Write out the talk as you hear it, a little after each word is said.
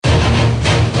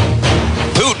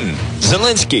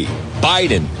Zelensky,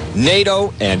 Biden,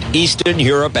 NATO, and Eastern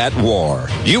Europe at war.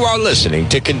 You are listening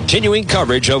to continuing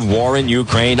coverage of war in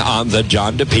Ukraine on The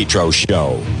John DePetro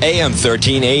Show. AM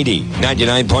 1380,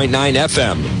 99.9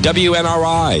 FM,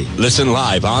 WNRI. Listen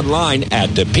live online at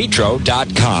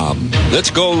DePetro.com.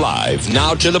 Let's go live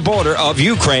now to the border of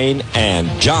Ukraine and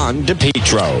John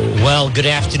DePetro. Well, good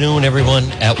afternoon, everyone.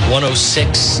 At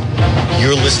 106,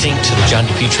 you're listening to The John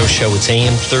DePetro Show. It's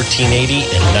AM 1380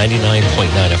 and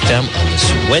 99.9 FM on this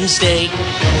Wednesday.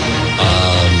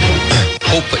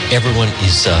 Hope everyone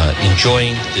is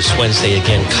enjoying this Wednesday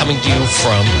again, coming to you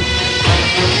from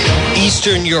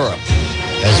Eastern Europe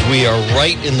as we are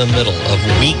right in the middle of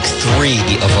week 3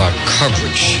 of our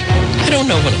coverage. I don't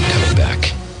know when I'm coming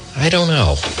back. I don't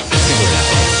know. Figure it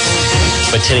out.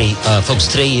 But today, folks,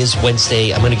 today is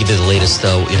Wednesday. I'm going to give you the latest,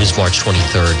 though. It is March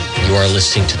 23rd. You are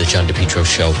listening to The John DePetro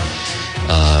Show.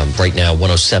 Right now,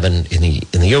 107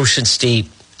 in the Ocean State.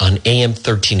 On AM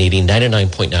 1380,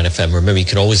 99.9 FM. Remember, you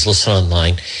can always listen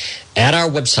online at our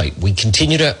website. We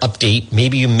continue to update.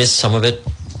 Maybe you missed some of it.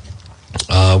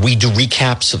 We do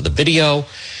recaps of the video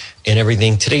and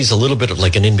everything. Today's a little bit of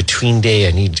like an in-between day.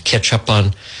 I need to catch up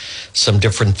on some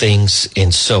different things.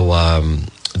 And so I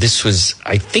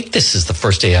think this is the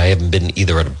first day I haven't been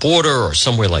either at a border or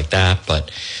somewhere like that.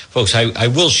 But, folks, I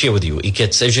will share with you. It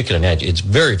gets, as you can imagine, it's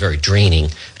very, very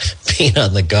draining being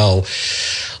on the go,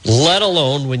 let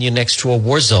alone when you're next to a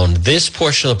war zone. This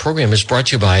portion of the program is brought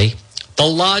to you by The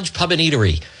Lodge Pub and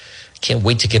Eatery. Can't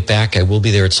wait to get back. I will be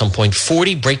there at some point.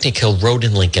 40 Breakneck Hill Road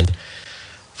in Lincoln.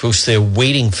 Folks, they're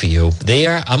waiting for you.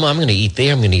 I'm going to eat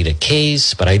there. I'm going to eat at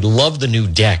Kay's, but I love the new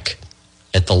deck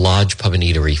at the Lodge Pub and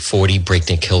Eatery, 40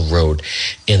 Breakneck Hill Road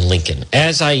in Lincoln.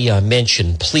 As I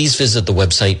mentioned, please visit the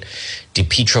website,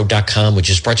 DePetro.com, which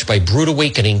is brought to you by Brewed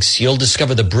Awakenings. You'll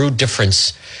discover the brewed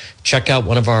difference. Check out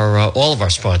one of our, all of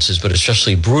our sponsors, but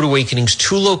especially Brewed Awakenings,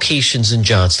 2 locations in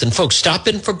Johnston. Folks, stop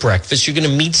in for breakfast. You're going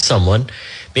to meet someone,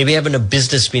 maybe having a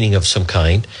business meeting of some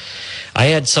kind. I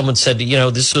had someone said,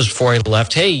 this was before I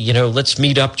left. Hey, let's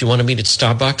meet up. Do you want to meet at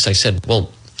Starbucks? I said,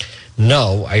 well,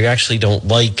 no, I actually don't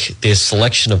like their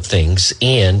selection of things,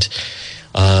 and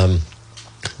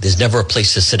there's never a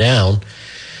place to sit down.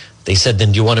 They said,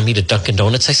 then do you want to meet at Dunkin'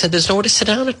 Donuts? I said, there's nowhere to sit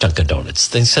down at Dunkin' Donuts.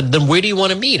 They said, then where do you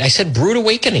want to meet? I said, Brewed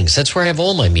Awakenings. That's where I have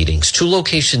all my meetings. 2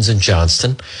 locations in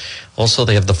Johnston. Also,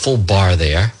 they have the full bar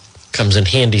there. Comes in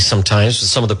handy sometimes with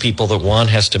some of the people that Juan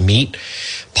has to meet.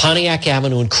 Pontiac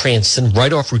Avenue in Cranston,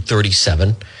 right off Route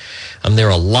 37. I'm there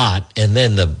a lot. And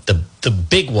then the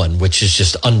big one, which is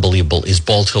just unbelievable, is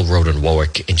Bald Hill Road in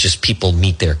Warwick. And just people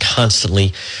meet there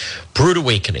constantly. Brewed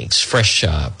Awakenings, fresh,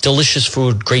 delicious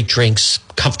food, great drinks,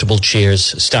 comfortable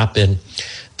chairs. Stop in.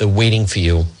 They're waiting for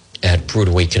you at Brewed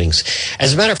Awakenings.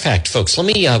 As a matter of fact, folks, let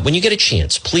me, when you get a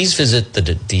chance, please visit the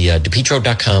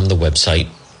DePetro.com, the website,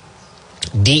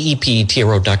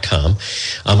 DEPTRO.com.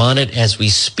 I'm on it as we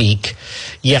speak.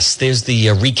 Yes, there's the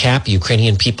recap,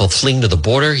 Ukrainian people fleeing to the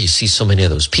border. You see so many of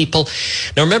those people.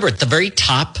 Now, remember, at the very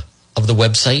top of the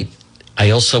website,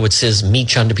 it says Meet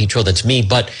John DePetro. That's me.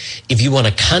 But if you want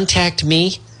to contact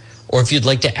me or if you'd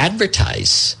like to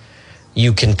advertise,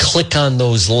 you can click on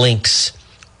those links.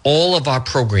 All of our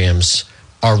programs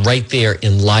are right there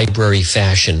in library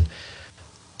fashion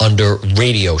under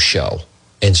radio show.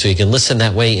 And so you can listen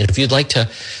that way. And if you'd like to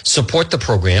support the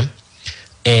program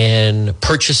and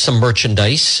purchase some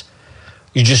merchandise,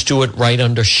 you just do it right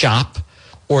under shop.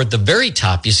 Or at the very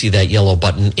top, you see that yellow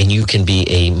button, and you can be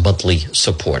a monthly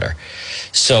supporter.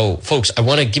 So, folks, I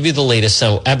want to give you the latest.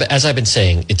 Now, as I've been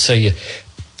saying, it's a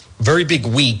very big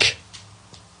week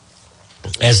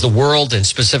as the world, and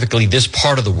specifically this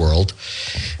part of the world,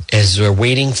 as we're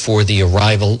waiting for the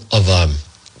arrival of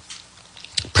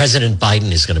President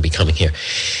Biden is going to be coming here.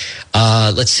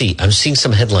 Let's see. I'm seeing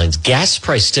some headlines. Gas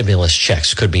price stimulus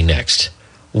checks could be next.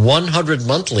 100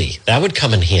 monthly. That would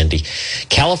come in handy.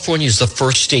 California is the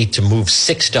first state to move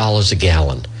 $6 a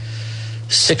gallon.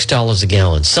 $6 a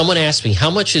gallon. Someone asked me, how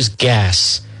much is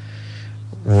gas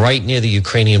right near the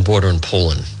Ukrainian border in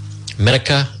Poland?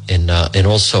 Medica and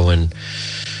also in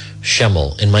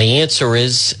Schemmel. And my answer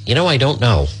is, I don't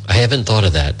know. I haven't thought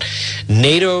of that.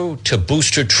 NATO to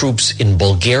booster troops in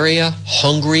Bulgaria,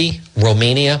 Hungary,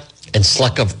 Romania, and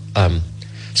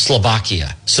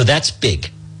Slovakia. So that's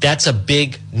big. That's a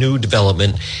big new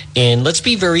development. And let's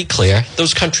be very clear.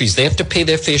 Those countries, they have to pay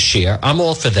their fair share. I'm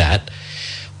all for that.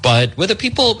 But whether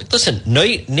people, listen,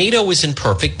 NATO isn't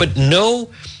perfect, but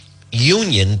no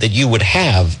union that you would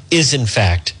have is in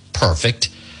fact perfect.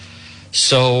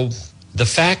 So the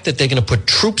fact that they're going to put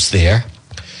troops there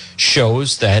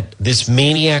shows that this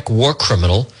maniac war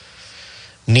criminal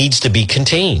needs to be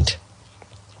contained.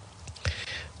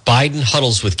 Biden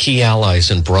huddles with key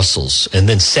allies in Brussels, and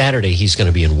then Saturday he's going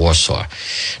to be in Warsaw.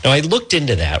 Now, I looked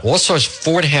into that. Warsaw is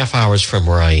 4.5 hours from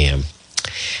where I am.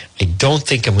 I don't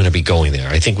think I'm going to be going there.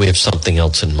 I think we have something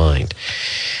else in mind.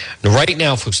 Now, right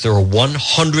now, folks, there are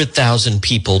 100,000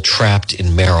 people trapped in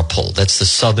Mariupol. That's the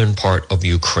southern part of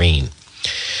Ukraine.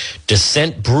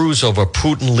 Dissent brews over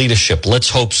Putin leadership.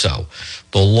 Let's hope so.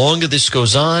 The longer this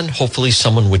goes on, hopefully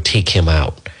someone would take him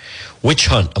out. Witch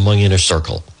hunt among inner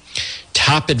circle.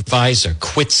 Top advisor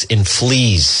quits and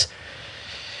flees.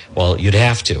 Well, you'd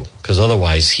have to, because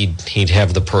otherwise he'd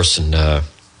have the person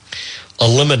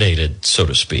eliminated, so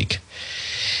to speak.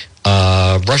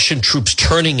 Russian troops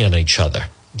turning on each other.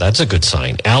 That's a good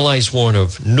sign. Allies warn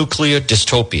of nuclear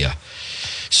dystopia.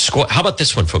 How about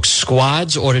this one, folks?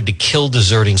 Squads ordered to kill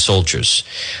deserting soldiers.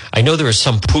 I know there are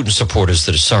some Putin supporters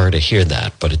that are sorry to hear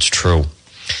that, but it's true.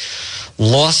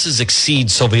 Losses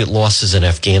exceed Soviet losses in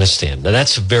Afghanistan. Now,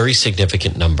 that's a very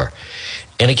significant number.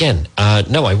 And again,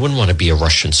 no, I wouldn't want to be a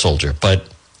Russian soldier,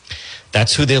 but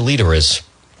that's who their leader is.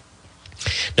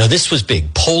 Now, this was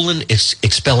big. Poland is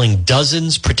expelling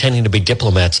dozens pretending to be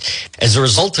diplomats as a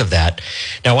result of that.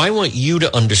 Now, I want you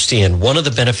to understand one of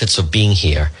the benefits of being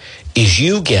here is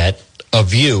you get a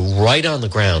view right on the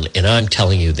ground. And I'm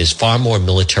telling you, there's far more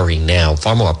military now,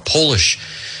 far more Polish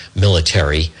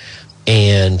military.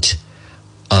 And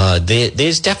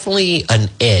there's definitely an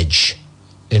edge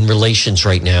in relations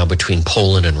right now between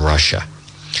Poland and Russia.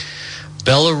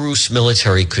 Belarus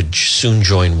military could soon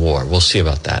join war. We'll see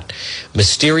about that.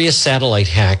 Mysterious satellite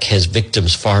hack has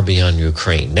victims far beyond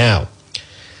Ukraine. Now,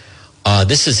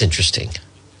 this is interesting.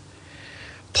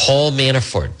 Paul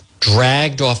Manafort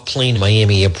dragged off plane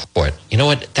Miami airport. You know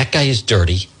what? That guy is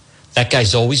dirty. That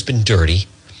guy's always been dirty.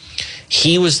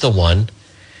 He was the one.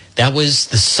 That was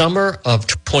the summer of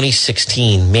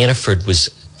 2016. Manafort was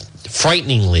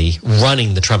frighteningly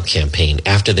running the Trump campaign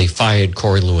after they fired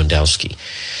Corey Lewandowski.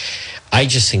 I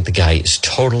just think the guy is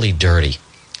totally dirty.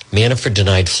 Manafort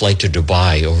denied flight to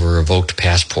Dubai over a revoked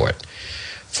passport.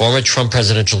 Former Trump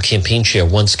presidential campaign chair,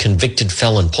 once convicted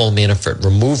felon Paul Manafort,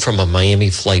 removed from a Miami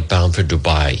flight bound for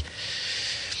Dubai.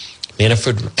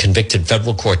 Manafort convicted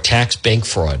federal court tax bank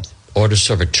fraud. Order to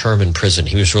serve a term in prison.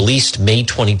 He was released May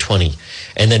 2020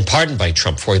 and then pardoned by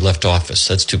Trump before he left office.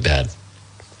 That's too bad.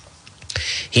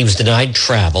 He was denied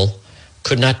travel,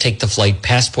 could not take the flight.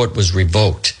 Passport was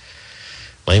revoked.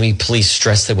 Miami police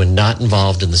stressed they were not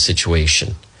involved in the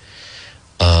situation.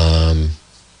 A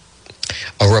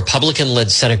Republican-led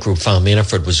Senate group found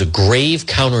Manafort was a grave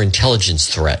counterintelligence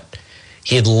threat.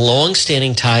 He had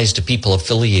long-standing ties to people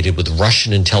affiliated with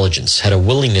Russian intelligence, had a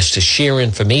willingness to share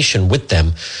information with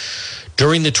them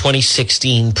during the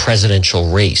 2016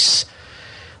 presidential race.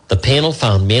 The panel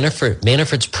found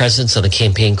Manafort's presence on the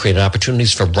campaign created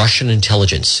opportunities for Russian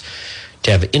intelligence to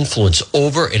have influence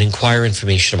over and acquire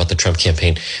information about the Trump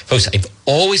campaign. Folks, I've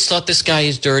always thought this guy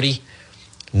is dirty.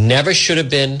 Never should have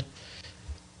been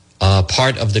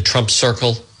part of the Trump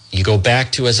circle. You go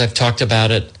back to, as I've talked about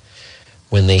it,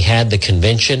 when they had the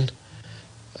convention,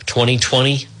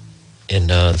 2020, and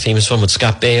the famous one with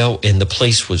Scott Baio, and the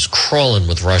place was crawling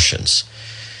with Russians.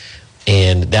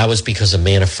 And that was because of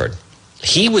Manafort.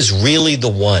 He was really the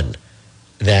one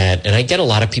that, and I get a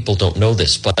lot of people don't know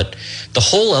this, but the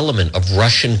whole element of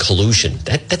Russian collusion,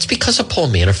 that's because of Paul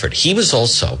Manafort. He was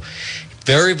also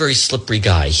very, very slippery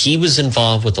guy. He was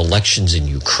involved with elections in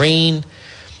Ukraine.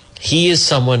 He is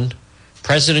someone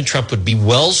President Trump would be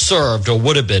well served, or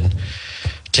would have been,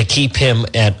 to keep him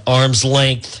at arm's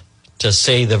length, to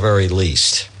say the very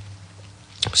least.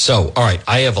 So, all right,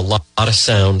 I have a lot of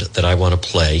sound that I want to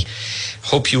play.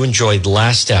 Hope you enjoyed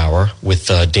last hour with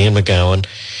Dan McGowan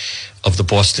of the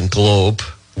Boston Globe.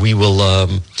 We will,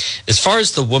 as far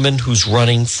as the woman who's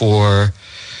running for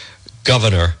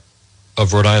governor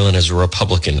of Rhode Island as a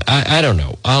Republican, I don't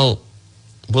know. I'll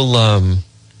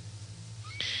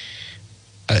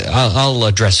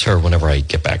address her whenever I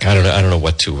get back. I don't know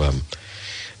what to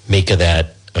make of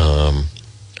that.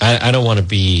 I don't want to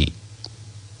be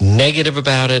negative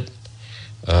about it,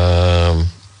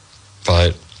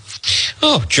 but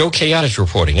Joe Chaotic is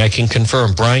reporting. I can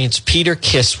confirm Bryant's Peter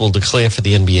Kiss will declare for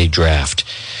the NBA draft.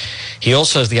 He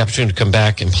also has the opportunity to come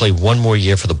back and play one more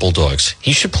year for the Bulldogs.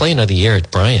 He should play another year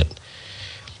at Bryant.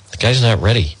 The guy's not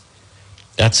ready.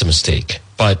 That's a mistake.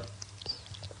 But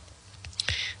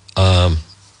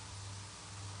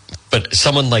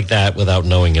someone like that, without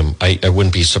knowing him, I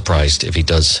wouldn't be surprised if he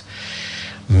does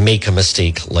make a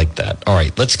mistake like that. All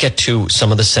right, let's get to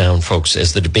some of the sound, folks,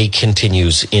 as the debate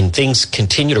continues and things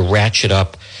continue to ratchet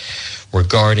up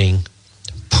regarding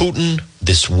Putin,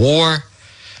 this war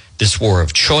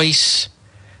of choice,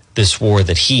 this war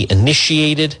that he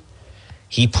initiated,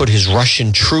 He put his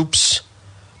Russian troops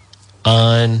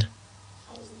on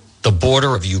the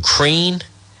border of Ukraine.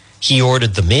 He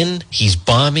ordered them in. He's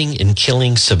bombing and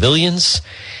killing civilians.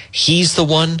 He's the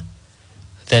one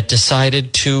that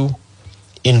decided to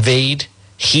invade.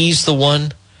 He's the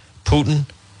one, Putin,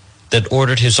 that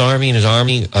ordered his army and his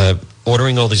army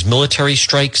ordering all these military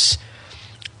strikes.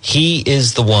 He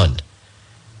is the one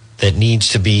that needs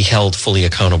to be held fully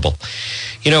accountable.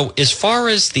 You know, as far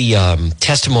as the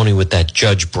testimony with that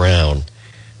Judge Brown,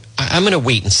 I'm going to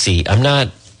wait and see. I'm not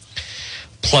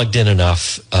plugged in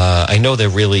enough. I know they're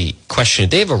really questioning.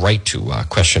 They have a right to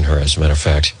question her, as a matter of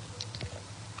fact.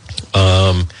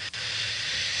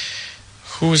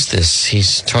 Who is this? He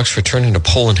talks returning to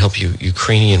Poland help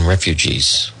Ukrainian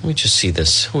refugees. Let me just see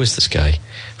this. Who is this guy?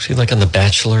 Was he like on The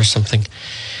Bachelor or something?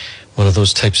 One of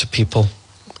those types of people?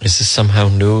 Is this somehow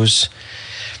news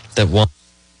that one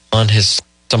has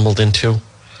stumbled into?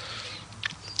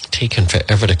 Taken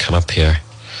forever to come up here.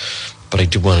 But I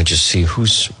do want to just see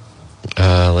who's...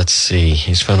 let's see.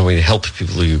 He's found a way to help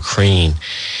people in Ukraine.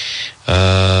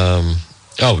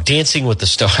 Dancing with the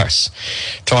Stars.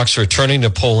 Talks returning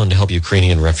to Poland to help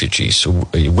Ukrainian refugees. So,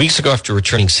 weeks ago, after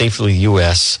returning safely to the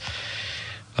U.S.,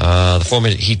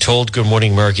 he told Good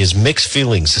Morning America his mixed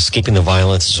feelings escaping the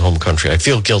violence in his home country. I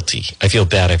feel guilty. I feel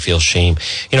bad. I feel shame.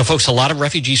 You know, folks, a lot of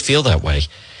refugees feel that way.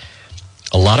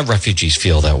 A lot of refugees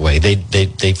feel that way.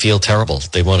 They feel terrible.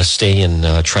 They want to stay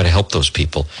and try to help those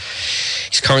people.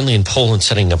 He's currently in Poland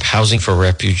setting up housing for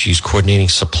refugees, coordinating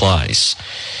supplies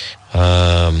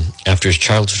after his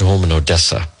childhood home in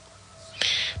Odessa.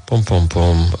 Boom, boom,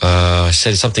 boom.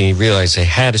 Said something he realized they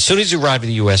had. As soon as he arrived in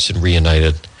the U.S. and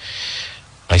reunited,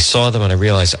 I saw them and I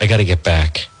realized I got to get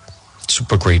back.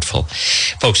 Super grateful.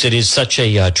 Folks, it is such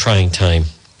a trying time.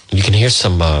 You can hear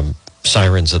some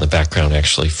sirens in the background,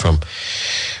 actually, from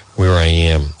where I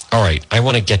am. All right, I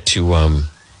want to get to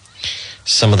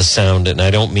some of the sound, and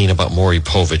I don't mean about Maury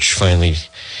Povich. Finally,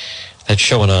 that's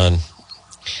showing on.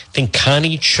 I think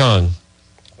Connie Chung,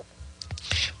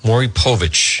 Maury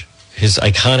Povich, his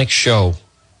iconic show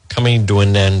coming to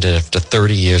an end after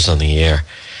 30 years on the air.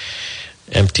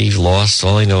 Empty, lost.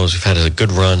 All I know is we've had a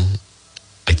good run.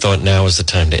 I thought now is the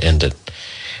time to end it.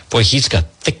 Boy, he's got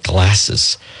thick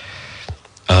glasses.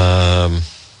 I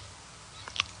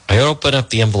open up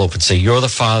the envelope and say, "You're the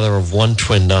father of one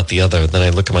twin, not the other." Then I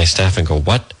look at my staff and go,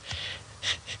 "What?"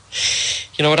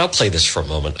 You know what? I'll play this for a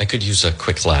moment. I could use a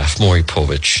quick laugh. Maury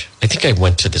Povich. I think I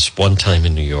went to this one time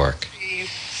in New York.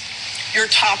 Your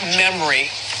top memory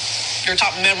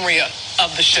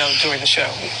of the show, during the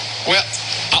show. Well,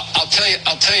 I'll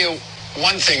tell you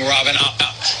one thing, Robin.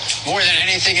 More than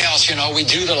anything else, you know, we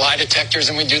do the lie detectors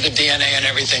and we do the DNA and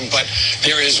everything, but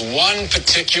there is one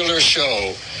particular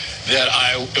show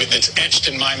that's etched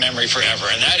in my memory forever,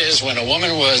 and that is when a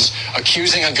woman was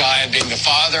accusing a guy of being the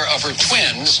father of her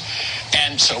twins,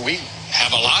 and so we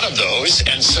have a lot of those,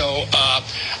 and so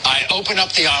I open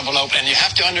up the envelope, and you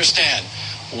have to understand,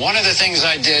 one of the things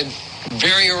I did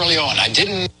very early on, I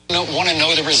didn't want to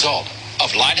know the result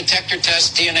of lie detector tests,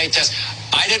 DNA tests.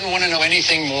 I didn't want to know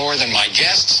anything more than my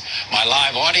guests, my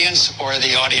live audience, or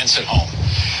the audience at home.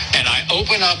 And I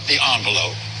open up the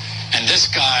envelope, and this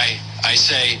guy, I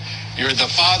say, "You're the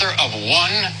father of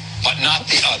one, but not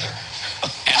the other."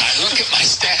 And I look at my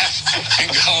staff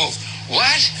and go,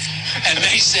 "What?" And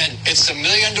they said, "It's a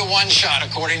 1,000,000 to 1 shot,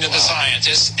 according to the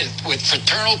scientists, with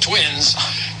fraternal twins.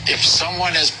 If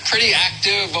someone is pretty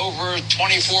active over a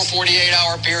 24,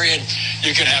 48-hour period,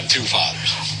 you can have two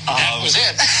fathers." That was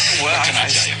it. Well, what can I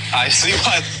tell you? I see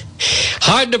what...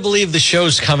 Hard to believe the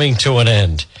show's coming to an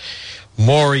end.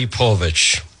 Maury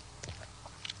Povich,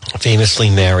 famously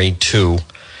married to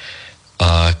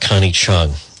Connie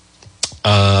Chung.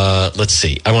 Let's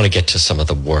see. I want to get to some of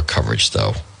the war coverage,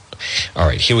 though. All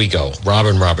right, here we go.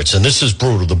 Robin Robertson. This is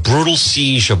brutal. The brutal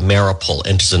siege of Mariupol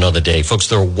enters another day. Folks,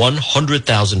 there are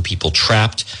 100,000 people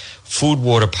trapped. Food,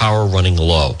 water, power running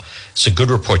low. It's a good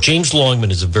report. James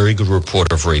Longman is a very good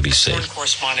reporter for ABC. Foreign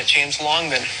correspondent James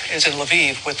Longman is in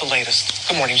Lviv with the latest.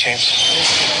 Good morning, James.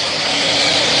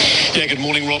 Yeah, good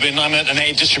morning, Robin. I'm at an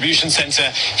aid distribution center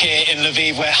here in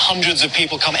Lviv where hundreds of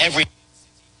people come every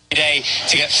day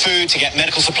to get food, to get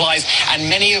medical supplies, and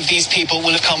many of these people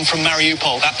will have come from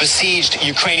Mariupol, that besieged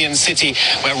Ukrainian city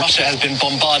where Russia has been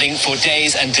bombarding for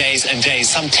days and days and days.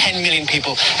 Some 10 million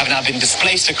people have now been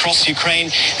displaced across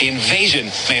Ukraine. The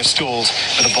invasion may have stalled,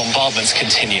 but the bombardments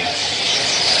continue.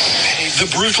 The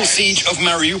brutal siege of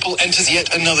Mariupol enters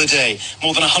yet another day.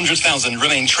 More than 100,000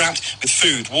 remain trapped with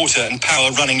food, water and power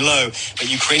running low. But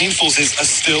Ukrainian forces are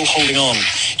still holding on.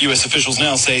 U.S. officials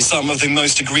now say some of the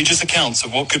most egregious accounts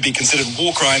of what could be considered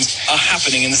war crimes are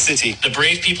happening in the city. The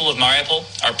brave people of Mariupol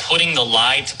are putting the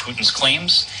lie to Putin's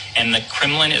claims, and the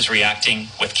Kremlin is reacting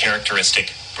with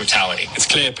characteristic brutality. It's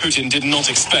clear Putin did not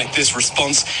expect this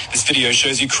response. This video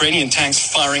shows Ukrainian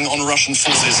tanks firing on Russian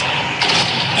forces.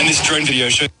 And this drone video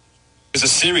shows a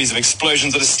series of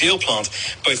explosions at a steel plant.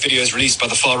 Both videos released by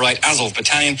the far-right Azov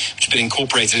battalion, which have been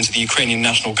incorporated into the Ukrainian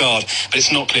National Guard. But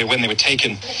it's not clear when they were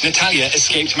taken. Natalia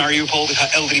escaped Mariupol with her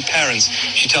elderly parents.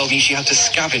 She tells me she had to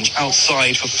scavenge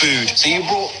outside for food. So you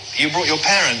brought your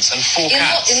parents and 4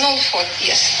 cats? In all 4,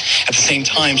 yes. At the same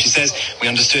time, she says, we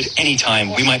understood any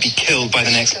time we might be killed by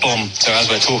the next bomb. So as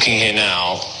we're talking here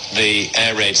now, the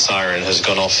air raid siren has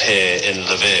gone off here in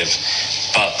Lviv.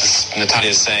 But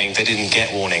Natalia's saying they didn't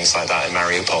get warnings like that in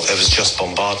Mariupol. There was just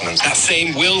bombardment. That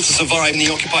same will to survive in the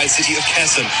occupied city of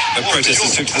Kherson, where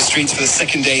protesters took to the streets for the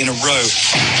second day in a row.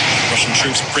 Russian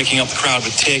troops breaking up the crowd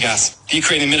with tear gas. The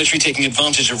Ukrainian military taking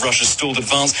advantage of Russia's stalled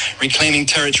advance, reclaiming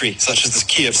territory, such as the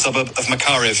Kiev suburb of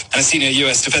Makariv. And a senior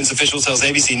U.S. defense official tells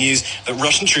ABC News that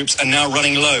Russian troops are now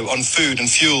running low on food and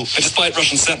fuel. But despite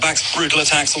Russian setbacks, brutal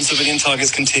attacks on civilian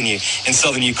targets continue. In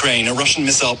southern Ukraine, a Russian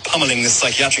missile pummeling the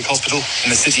psychiatric hospital in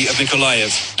the city of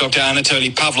Mykolaiv. Dr.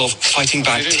 Anatoly Pavlov fighting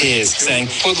back tears, saying,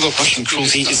 Russian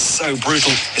cruelty is so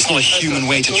brutal, it's not a human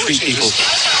way to treat people.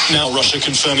 Now Russia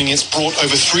confirming it's brought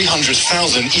over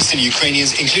 300,000 eastern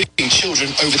Ukrainians, including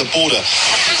children, over the border.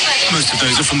 Most of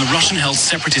those are from the Russian-held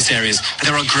separatist areas, but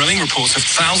there are growing reports of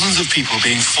thousands of people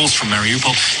being forced from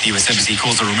Mariupol. The US Embassy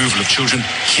calls the removal of children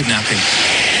kidnapping.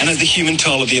 And as the human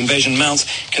toll of the invasion mounts,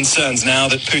 concerns now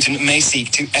that Putin may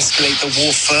seek to escalate the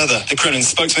war further. The Kremlin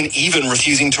spokesman even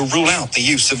refusing to rule out the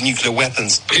use of nuclear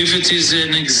weapons. If it is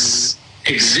an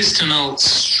existential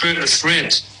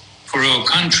threat for our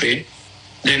country,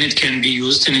 then it can be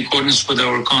used in accordance with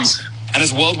our concept. And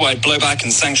as worldwide blowback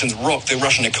and sanctions rock the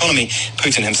Russian economy,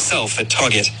 Putin himself at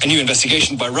target. A new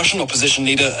investigation by Russian opposition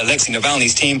leader Alexei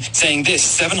Navalny's team saying this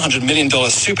 $700 million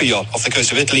super yacht off the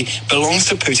coast of Italy belongs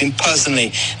to Putin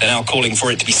personally. They're now calling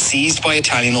for it to be seized by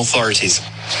Italian authorities.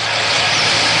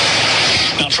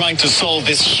 Now, trying to solve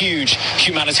this huge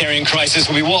humanitarian crisis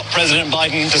will be what President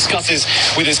Biden discusses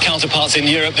with his counterparts in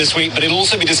Europe this week, but he'll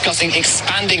also be discussing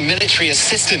expanding military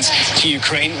assistance to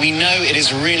Ukraine. We know it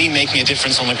is really making a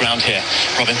difference on the ground here.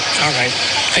 Robin. All right.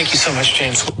 Thank you so much,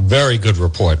 James. Very good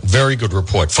report. Very good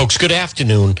report. Folks, good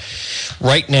afternoon.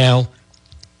 Right now,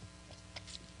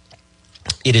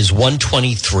 it is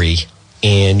 1:23.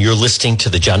 And you're listening to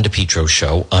the John DePetro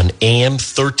Show on AM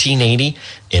 1380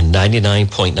 and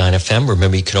 99.9 FM.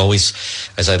 Remember, you can always,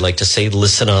 as I'd like to say,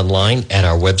 listen online at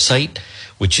our website,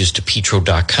 which is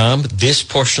DePetro.com. This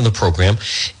portion of the program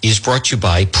is brought to you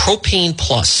by Propane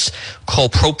Plus. Call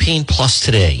Propane Plus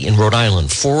today in Rhode Island,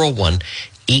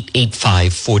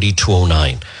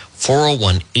 401-885-4209.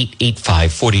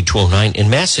 401-885-4209. In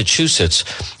Massachusetts,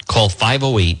 call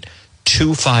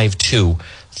 508-252-3359.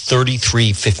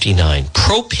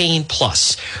 Propane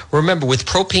Plus. Remember, with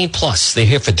Propane Plus, they're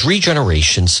here for 3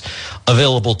 generations,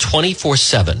 available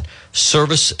 24/7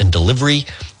 service and delivery.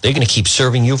 They're going to keep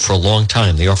serving you for a long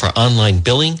time. They offer online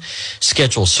billing,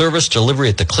 schedule service, delivery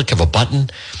at the click of a button.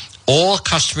 All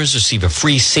customers receive a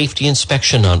free safety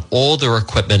inspection on all their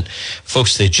equipment.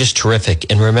 Folks, they're just terrific.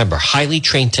 And remember, highly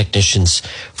trained technicians,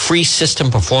 free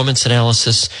system performance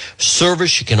analysis,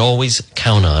 service you can always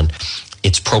count on.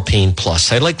 It's Propane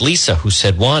Plus. I like Lisa, who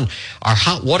said, Juan, our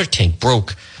hot water tank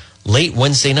broke late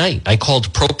Wednesday night. I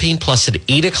called Propane Plus at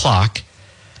 8 o'clock,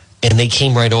 and they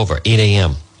came right over, 8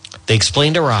 a.m. They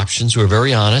explained our options. We were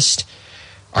very honest.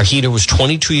 Our heater was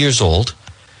 22 years old.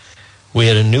 We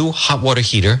had a new hot water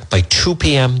heater by 2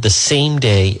 p.m. the same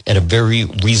day at a very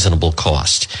reasonable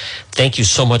cost. Thank you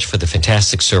so much for the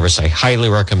fantastic service. I highly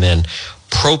recommend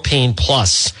Propane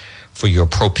Plus for your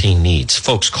propane needs.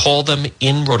 Folks, call them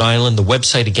in Rhode Island. The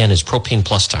website, again, is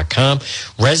propaneplus.com.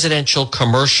 Residential,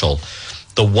 commercial,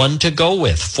 the one to go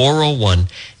with,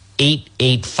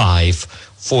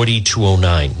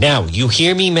 401-885-4209. Now, you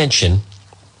hear me mention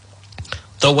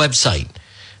the website,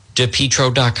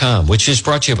 DePetro.com, which is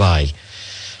brought to you by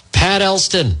Pat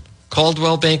Elston,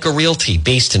 Caldwell Banker Realty,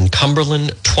 based in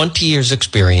Cumberland, 20 years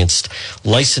experienced,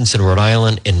 licensed in Rhode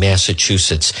Island and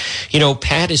Massachusetts. You know,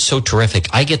 Pat is so terrific.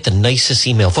 I get the nicest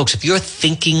email. Folks, if you're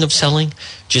thinking of selling,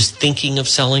 just thinking of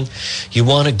selling, you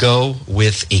want to go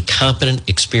with a competent,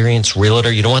 experienced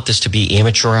realtor. You don't want this to be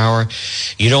amateur hour.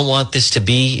 You don't want this to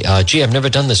be, gee, I've never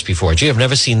done this before. Gee, I've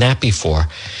never seen that before.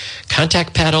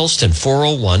 Contact Pat Elston,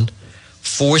 401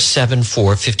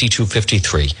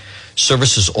 474-5253.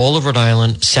 Services all of Rhode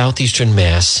Island, southeastern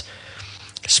Mass.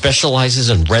 Specializes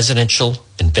in residential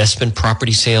investment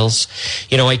property sales.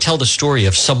 You know, I tell the story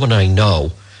of someone I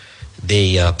know.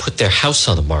 They put their house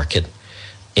on the market,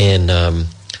 and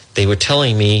they were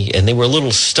telling me, and they were a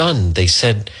little stunned. They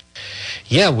said,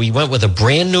 yeah, we went with a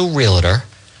brand new realtor,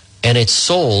 and it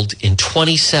sold in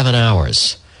 27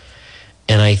 hours.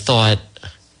 And I thought,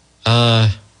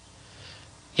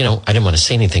 you know, I didn't want to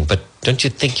say anything, but don't you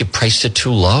think you priced it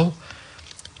too low?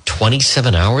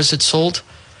 27 hours it sold?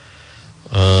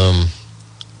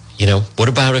 You know, what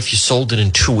about if you sold it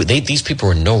in 2 weeks? These people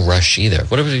were in no rush either.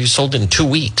 What if you sold it in 2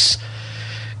 weeks?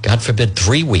 God forbid,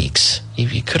 3 weeks.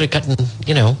 You could have gotten,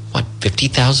 you know, what,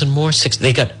 50,000 more?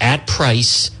 They got at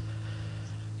price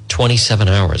 27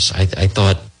 hours. I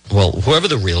thought, well, whoever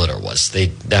the realtor was,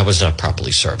 that was not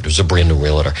properly served. It was a brand new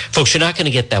realtor. Folks, you're not going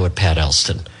to get that with Pat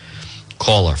Elston.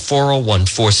 Caller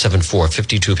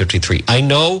 401-474-5253. I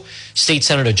know State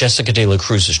Senator Jessica De La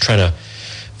Cruz is trying to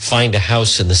find a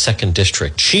house in the 2nd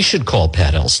District. She should call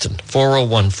Pat Elston,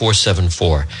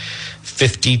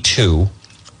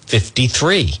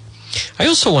 401-474-5253. I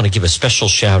also want to give a special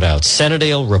shout out,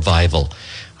 Sennerdale Revival.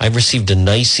 I received a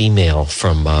nice email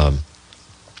from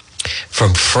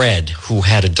Fred, who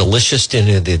had a delicious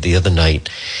dinner the other night.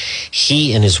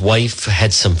 He and his wife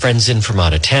had some friends in from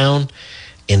out of town,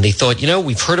 and they thought, you know,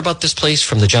 we've heard about this place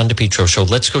from the John DePetro Show.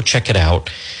 Let's go check it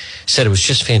out. Said it was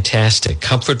just fantastic.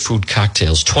 Comfort Food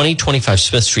Cocktails, 2025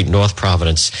 Smith Street, North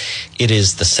Providence. It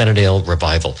is the Sennerdale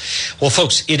Revival. Well,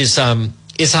 folks, it is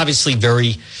obviously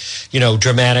very, you know,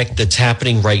 dramatic that's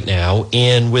happening right now.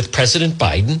 And with President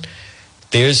Biden,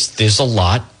 there's a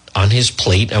lot on his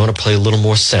plate. I want to play a little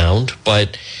more sound,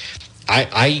 but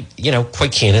I you know,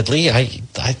 quite candidly, I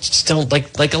just don't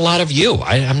like a lot of you.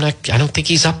 I don't think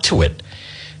he's up to it.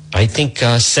 I think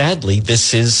sadly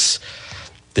this is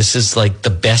like the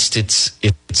best it's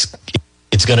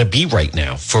going to be right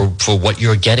now for what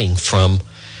you're getting from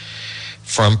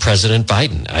President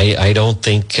Biden. I don't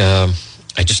think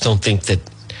I just don't think that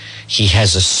he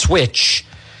has a switch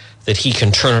that he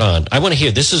can turn it on. I want to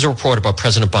hear, this is a report about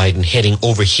President Biden heading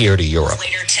over here to Europe.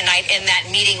 Later tonight, in that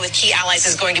meeting with key allies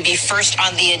is going to be first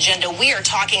on the agenda. We are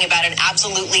talking about an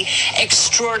absolutely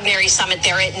extraordinary summit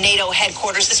there at NATO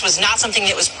headquarters. This was not something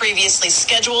that was previously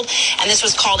scheduled, and this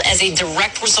was called as a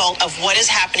direct result of what is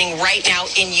happening right now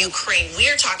in Ukraine. We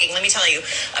are talking, let me tell you,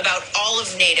 about all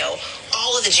of NATO,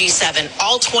 all of the G7,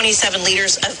 all 27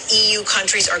 leaders of EU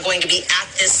countries are going to be at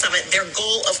this summit. Their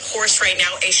goal, of course, right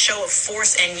now, a show of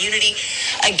force and unity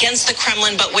against the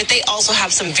Kremlin, but what they also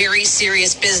have some very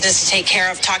serious business to take care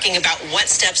of, talking about what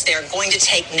steps they are going to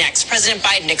take next. President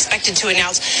Biden expected to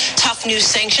announce tough new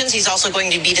sanctions. He's also going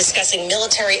to be discussing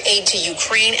military aid to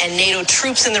Ukraine and NATO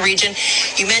troops in the region.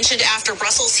 You mentioned after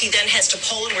Brussels, he then heads to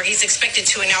Poland, where he's expected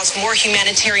to announce more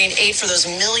humanitarian aid for those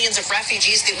millions of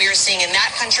refugees that we are seeing in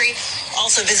that country.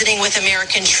 Also visiting with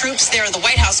American troops there at the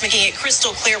White House, making it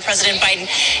crystal clear President Biden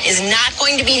is not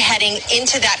going to be heading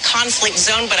into that conflict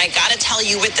zone. But I got to tell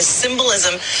you, with the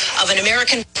symbolism of an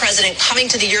American president coming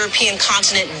to the European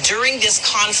continent during this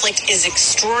conflict is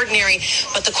extraordinary.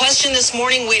 But the question this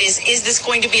morning, Whit, is this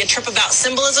going to be a trip about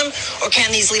symbolism, or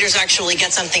can these leaders actually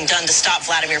get something done to stop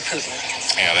Vladimir Putin?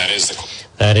 Yeah, that is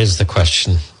the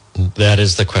question. That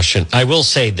is the question. I will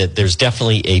say that there's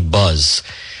definitely a buzz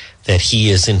that he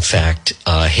is, in fact,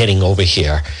 heading over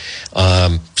here.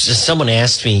 Someone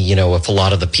asked me, you know, if a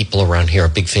lot of the people around here are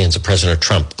big fans of President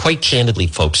Trump. Quite candidly,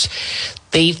 folks,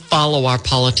 they follow our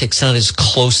politics not as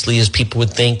closely as people would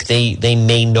think. They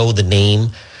may know the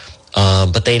name,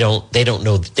 but they don't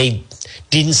know. They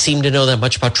didn't seem to know that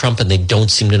much about Trump, and they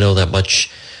don't seem to know that much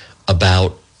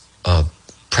about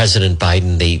President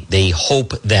Biden. They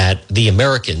hope that the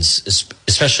Americans,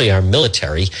 especially our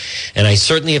military, and I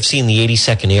certainly have seen the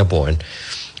 82nd Airborne,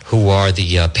 who are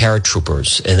the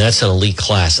paratroopers, and that's an elite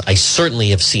class. I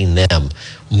certainly have seen them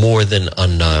more than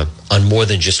on more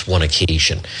than just one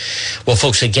occasion. Well,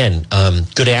 folks, again,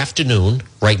 good afternoon.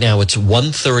 Right now it's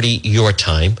 1:30 your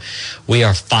time. We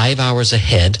are 5 hours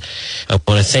ahead. I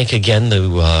want to thank again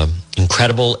the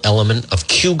incredible element of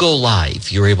QGO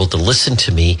Live. You're able to listen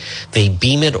to me. They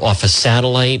beam it off a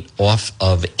satellite off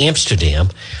of Amsterdam,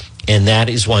 and that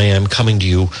is why I'm coming to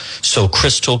you so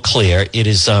crystal clear. It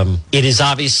is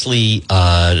obviously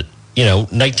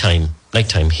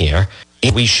nighttime here.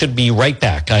 We should be right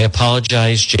back. I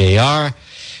apologize, JR.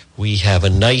 We have a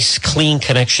nice, clean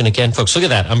connection again, folks. Look at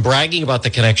that. I'm bragging about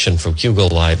the connection from QGO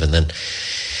Live, and then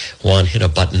Juan hit a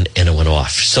button and it went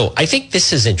off. So I think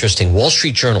this is interesting. Wall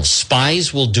Street Journal,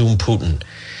 spies will doom Putin.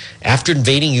 After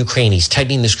invading Ukraine, he's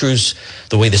tightening the screws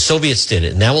the way the Soviets did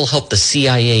it, and that will help the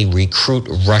CIA recruit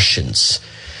Russians.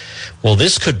 Well,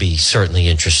 this could be certainly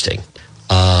interesting.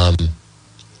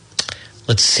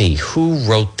 Let's see, who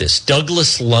wrote this?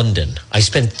 Douglas London. I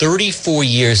spent 34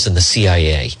 years in the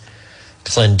CIA,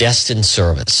 clandestine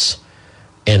service,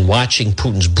 and watching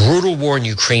Putin's brutal war in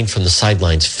Ukraine from the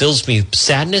sidelines fills me with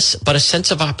sadness, but a sense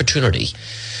of opportunity.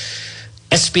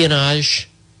 Espionage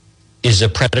is a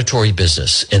predatory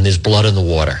business, and there's blood in the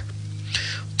water.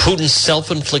 Putin's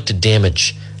self-inflicted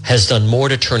damage has done more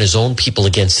to turn his own people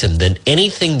against him than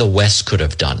anything the West could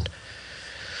have done.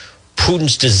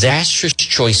 Putin's disastrous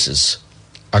choices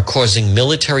are causing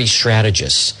military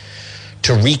strategists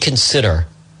to reconsider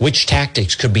which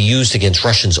tactics could be used against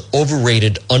Russia's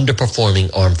overrated, underperforming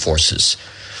armed forces.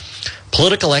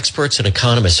 Political experts and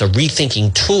economists are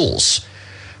rethinking tools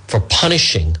for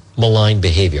punishing malign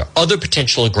behavior. Other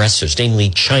potential aggressors, namely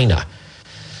China,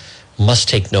 must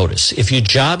take notice. If your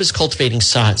job is cultivating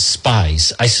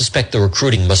spies, I suspect the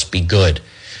recruiting must be good.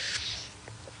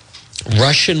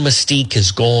 Russian mystique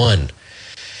is gone.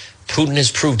 Putin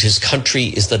has proved his country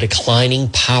is the declining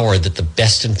power that the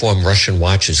best-informed Russian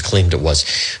watchers claimed it was.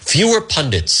 Fewer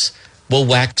pundits will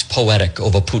wax poetic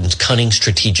over Putin's cunning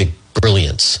strategic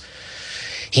brilliance.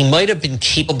 He might have been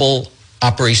capable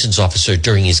operations officer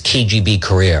during his KGB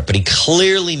career, but he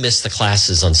clearly missed the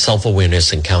classes on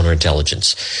self-awareness and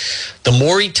counterintelligence. The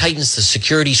more he tightens the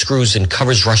security screws and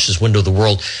covers Russia's window to the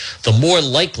world, the more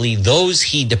likely those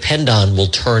he depend on will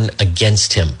turn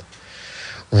against him.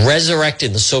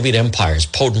 Resurrecting the Soviet empire, as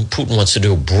Putin wants to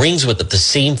do, brings with it the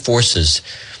same forces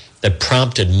that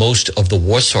prompted most of the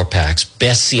Warsaw Pact's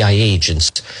best CIA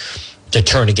agents to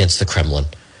turn against the Kremlin.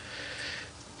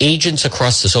 Agents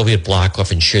across the Soviet bloc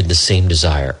often shared the same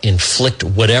desire: inflict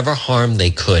whatever harm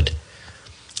they could.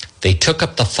 They took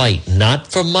up the fight not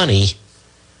for money,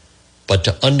 but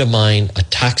to undermine a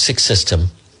toxic system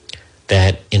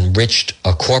that enriched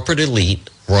a corporate elite,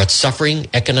 wrought suffering,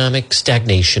 economic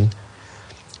stagnation,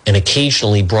 and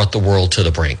occasionally brought the world to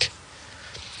the brink.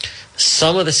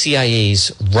 Some of the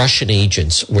CIA's Russian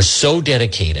agents were so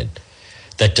dedicated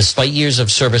that despite years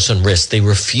of service and risk, they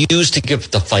refused to give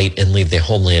up the fight and leave their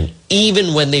homeland,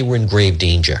 even when they were in grave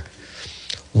danger.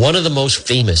 One of the most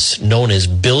famous, known as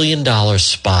billion-dollar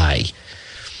spy,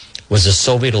 was a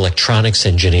Soviet electronics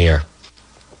engineer.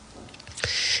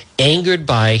 Angered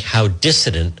by how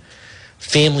dissident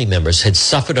family members had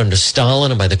suffered under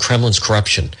Stalin and by the Kremlin's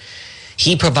corruption,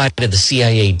 he provided the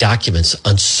CIA documents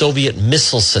on Soviet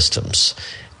missile systems,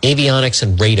 avionics,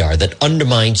 and radar that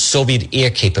undermined Soviet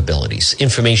air capabilities,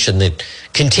 information that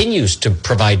continues to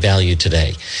provide value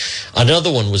today.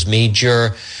 Another one was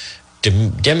Major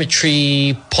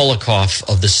Dmitry Polakov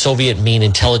of the Soviet main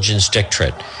intelligence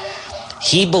directorate.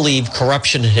 He believed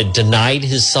corruption had denied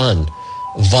his son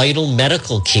vital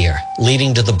medical care,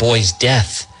 leading to the boy's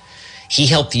death. He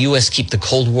helped the U.S. keep the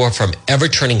Cold War from ever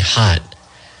turning hot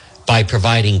by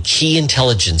providing key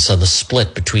intelligence on the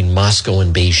split between Moscow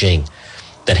and Beijing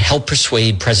that helped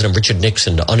persuade President Richard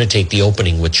Nixon to undertake the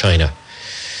opening with China.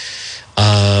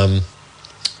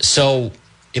 So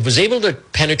it was able to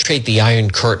penetrate the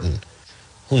Iron Curtain,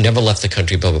 who never left the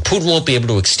country. But Putin won't be able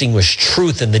to extinguish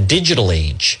truth in the digital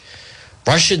age.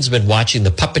 Russians have been watching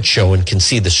the puppet show and can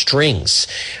see the strings.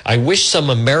 I wish some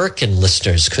American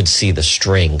listeners could see the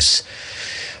strings.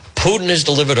 Putin has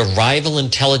delivered a rival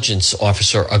intelligence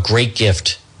officer a great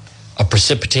gift, a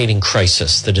precipitating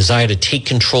crisis. The desire to take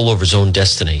control over his own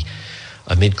destiny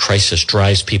amid crisis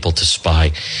drives people to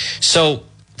spy. So,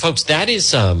 folks, that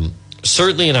is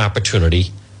certainly an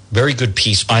opportunity. Very good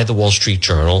piece by the Wall Street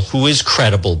Journal, who is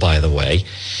credible, by the way.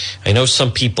 I know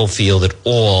some people feel that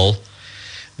all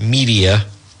media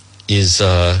is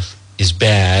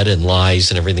bad and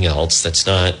lies and everything else. That's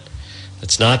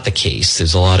not the case.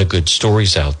 There's a lot of good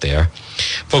stories out there.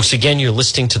 Folks, again, you're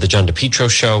listening to the John DePetro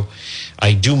Show.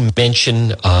 I do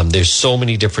mention there's so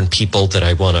many different people that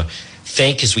I want to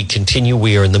thank as we continue.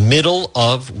 We are in the middle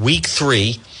of week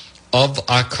 3 of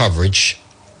our coverage.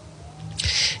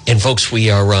 And, folks,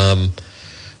 we are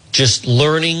just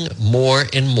learning more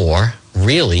and more,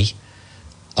 really,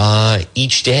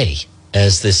 each day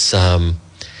as this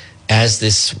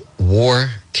war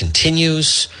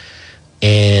continues.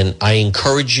 And I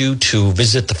encourage you to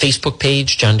visit the Facebook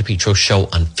page, John DePetro Show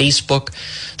on Facebook.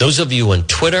 Those of you on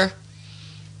Twitter,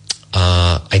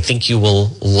 I think you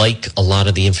will like a lot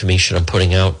of the information I'm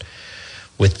putting out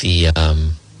with the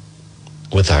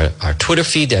with our Twitter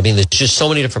feed. I mean, there's just so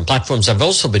many different platforms. I've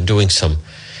also been doing some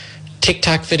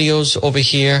TikTok videos over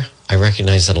here. I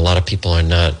recognize that a lot of people are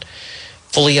not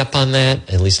fully up on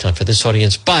that, at least not for this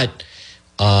audience. But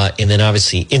And then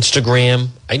obviously Instagram.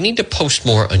 I need to post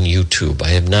more on YouTube. I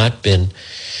have not been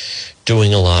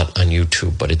doing a lot on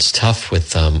YouTube, but it's tough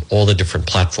with all the different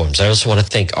platforms. I also want to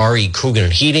thank R.E. Coogan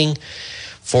and Heating,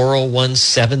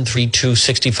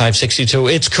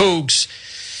 401-732-6562. It's Cougs.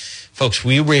 Folks,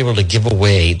 we were able to give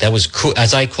away, that was,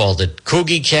 as I called it,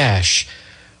 Coogie Cash.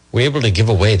 We were able to give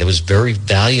away, that was very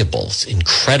valuable. It's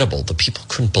incredible. The people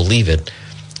couldn't believe it.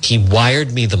 He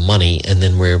wired me the money, and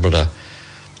then we were able to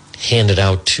hand it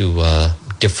out to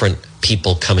different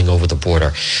people coming over the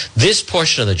border. This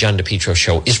portion of the John DePetro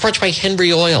Show is brought to you by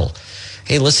Henry Oil.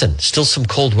 Hey, listen, still some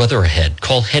cold weather ahead.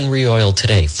 Call Henry Oil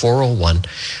today,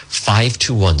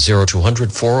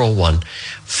 401-521-0200,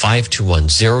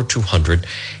 401-521-0200.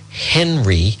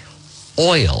 Henry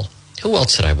Oil. Who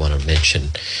else did I want to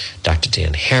mention? Dr.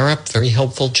 Dan Harrop, very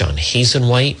helpful. John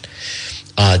Hazenwhite.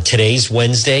 Today's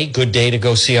Wednesday. Good day to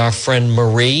go see our friend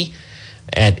Marie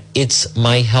at It's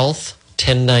My Health,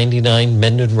 1099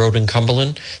 Mendon Road in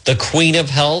Cumberland. The Queen of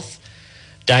Health,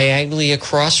 diagonally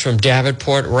across from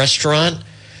Davenport Restaurant.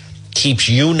 Keeps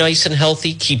you nice and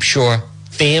healthy. Keeps your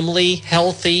family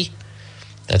healthy.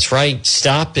 That's right.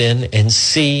 Stop in and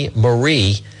see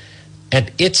Marie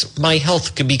at It's My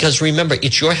Health, because remember,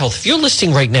 it's your health. If you're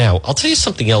listening right now, I'll tell you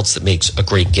something else that makes a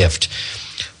great gift.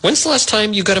 When's the last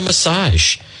time you got a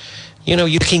massage? You know,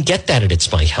 you can get that at It's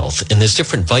My Health. And there's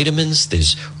different vitamins.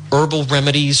 There's herbal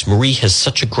remedies. Marie has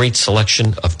such a great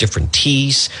selection of different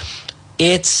teas.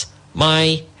 It's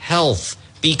My Health,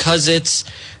 because it's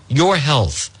your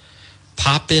health.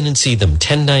 Pop in and see them.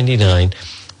 1099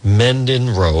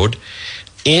 Mendon Road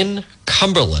in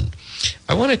Cumberland.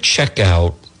 I want to check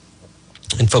out,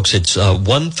 and folks, it's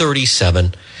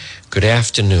 1:37. Good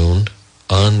afternoon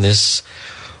on this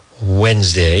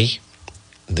Wednesday.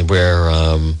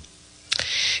 We're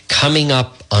coming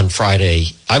up on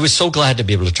Friday. I was so glad to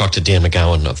be able to talk to Dan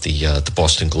McGowan of the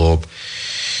Boston Globe,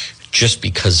 just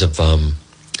because of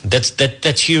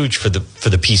that's huge for the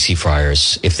PC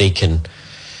Friars. If they can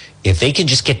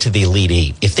just get to the Elite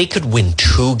Eight, if they could win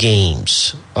 2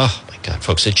 games, oh my God,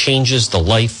 folks, it changes the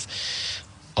life.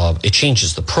 It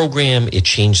changes the program. It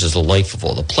changes the life of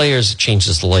all the players. It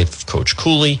changes the life of Coach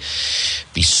Cooley.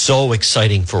 Be so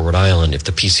exciting for Rhode Island if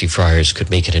the PC Friars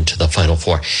could make it into the Final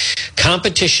Four.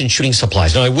 Competition shooting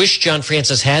supplies. Now, I wish John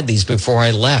Francis had these before I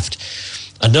left.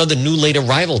 Another new late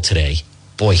arrival today.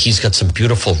 Boy, he's got some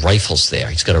beautiful rifles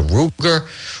there. He's got a Ruger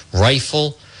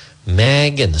rifle,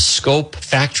 mag, and the scope,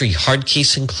 factory hard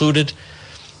case included.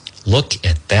 Look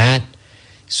at that.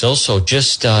 He's also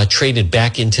just traded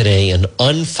back in today an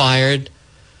unfired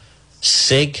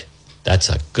SIG. That's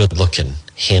a good-looking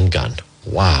handgun.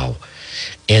 Wow.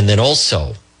 And then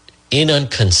also, in on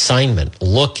consignment,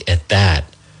 look at that.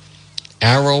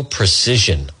 Arrow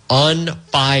Precision,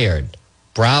 unfired.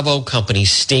 Bravo Company,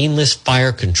 stainless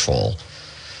fire control.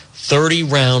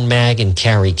 30-round mag and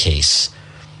carry case.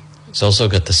 He's also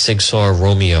got the Sig Sauer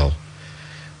Romeo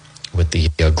with the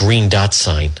green dot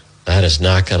sign. That is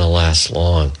not going to last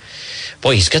long.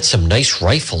 Boy, he's got some nice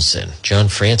rifles in. John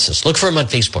Francis. Look for him on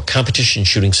Facebook. Competition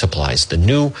Shooting Supplies. The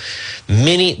new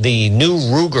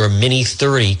Ruger Mini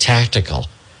 30 Tactical.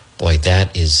 Boy,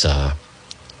 that is,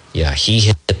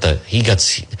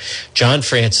 John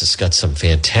Francis got some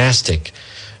fantastic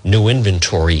new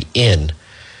inventory in.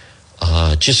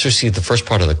 Just received the first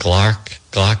part of the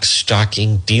Glock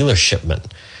stocking dealer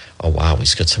shipment. Oh, wow,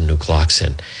 he's got some new Glocks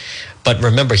in. But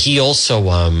remember, he also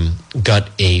got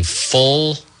a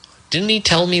full. Didn't he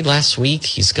tell me last week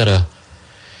he's got a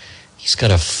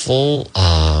full.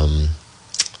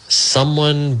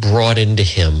 Someone brought into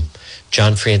him,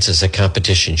 John Francis at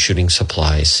Competition Shooting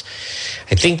Supplies.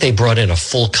 I think they brought in a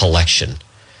full collection.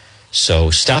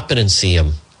 So stop in and see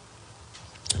him.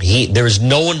 There is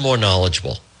no one more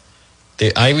knowledgeable.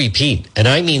 I repeat, and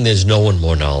I mean, there's no one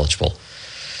more knowledgeable.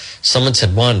 Someone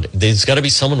said, Juan, there's got to be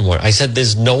someone more. I said,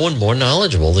 there's no one more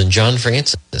knowledgeable than John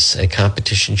Francis at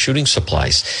Competition Shooting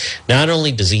Supplies. Not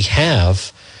only does he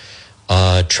have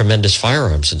tremendous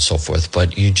firearms and so forth,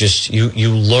 but you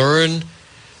learn.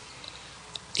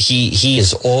 He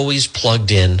is always plugged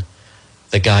in.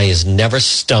 The guy is never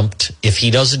stumped. If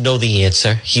he doesn't know the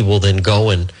answer, he will then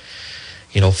go and,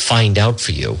 find out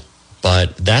for you.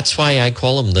 But that's why I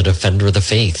call him the defender of the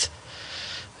faith.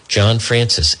 John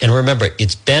Francis. And remember,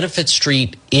 it's Benefit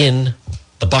Street in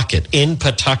the Bucket, in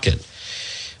Pawtucket.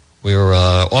 We're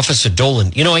Officer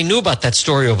Dolan. I knew about that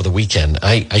story over the weekend.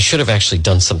 I should have actually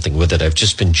done something with it. I've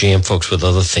just been jammed, folks, with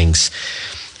other things.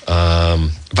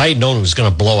 If I had known it was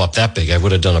going to blow up that big, I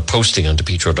would have done a posting on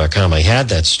DePetro.com. I had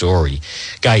that story.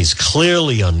 Guy is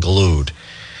clearly unglued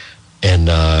and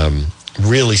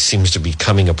really seems to be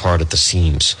coming apart at the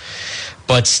seams.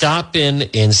 But stop in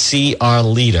and see our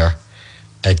leader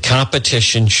at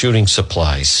Competition Shooting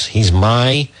Supplies. He's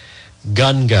my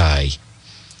gun guy.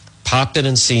 Pop in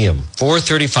and see him.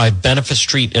 435 Benefit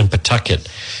Street in Pawtucket.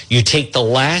 You take the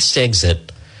last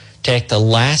exit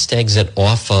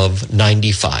off of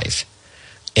 95.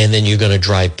 And then you're going to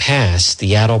drive past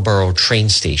the Attleboro train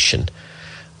station.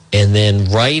 And then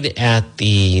right at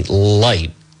the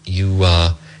light, you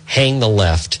hang the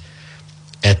left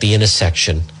at the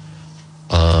intersection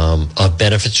of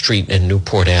Benefit Street and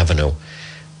Newport Avenue.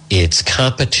 It's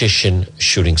Competition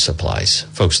Shooting Supplies.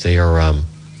 Folks, they are,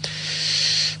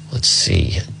 let's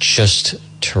see, just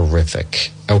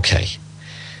terrific. Okay.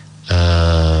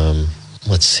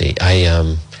 Let's see.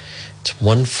 It's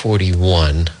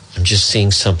 141. I'm just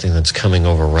seeing something that's coming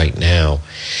over right now.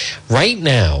 Right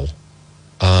now,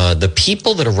 the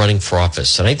people that are running for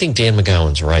office, and I think Dan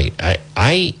McGowan's right.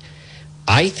 I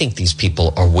think these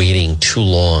people are waiting too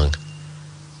long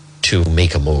to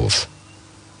make a move.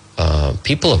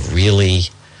 People have really,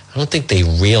 I don't think they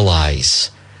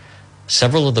realize,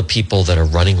 several of the people that are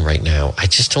running right now, I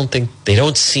just don't think, they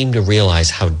don't seem to realize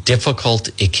how difficult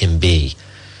it can be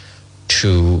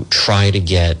to try to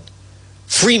get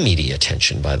free media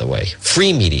attention, by the way,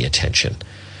 free media attention.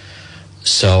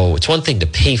 So it's one thing to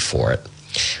pay for it.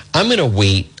 I'm going to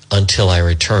wait until I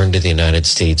return to the United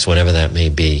States, whenever that may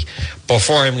be,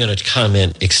 before I'm going to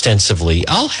comment extensively.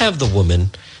 I'll have the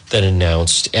woman that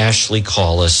announced, Ashley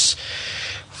Collis,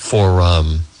 for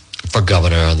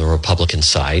governor on the Republican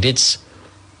side. It's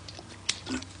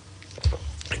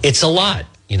a lot,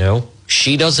 you know.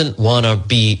 She doesn't want to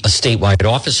be a statewide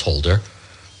office holder.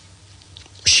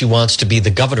 She wants to be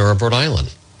the governor of Rhode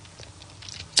Island.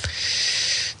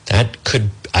 That could,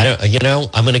 I'm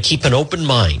going to keep an open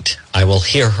mind. I will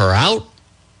hear her out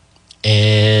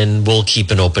and we'll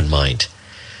keep an open mind.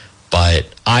 But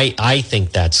I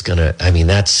think that's going to,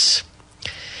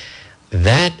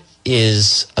 that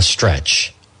is a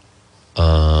stretch.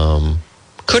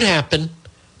 Could happen,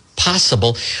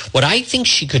 possible. What I think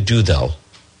she could do, though,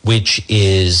 which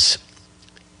is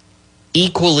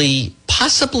equally,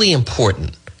 possibly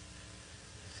important,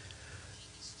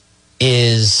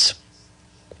 is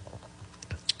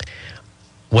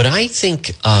what I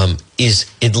think is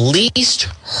at least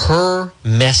her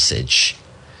message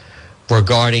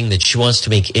regarding that she wants to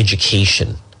make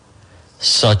education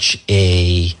such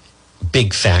a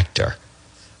big factor,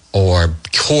 or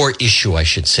core issue, I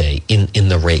should say, in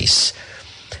the race.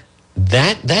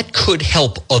 That could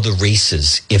help other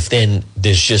races if then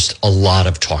there's just a lot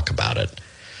of talk about it.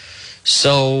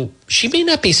 So she may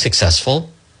not be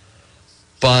successful,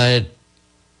 but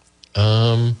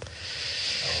at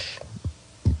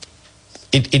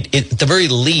the very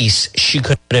least, she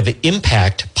could have an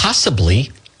impact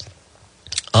possibly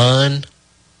on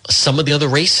some of the other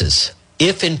races.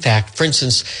 If, in fact, for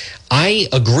instance, I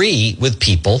agree with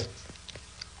people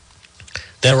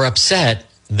that are upset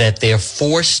that they're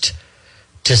forced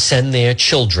to send their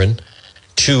children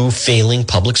to failing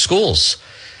public schools.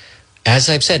 As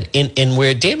I've said, and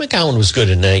where Dan McGowan was good,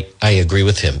 and I agree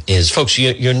with him, is, folks,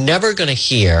 you're never going to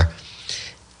hear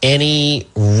any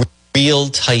real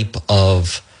type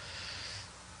of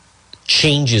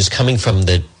changes coming from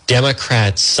the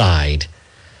Democrat side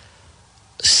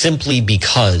simply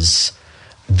because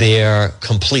they're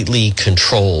completely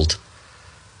controlled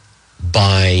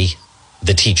by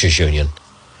the teachers union.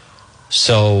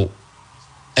 So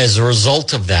as a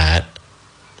result of that,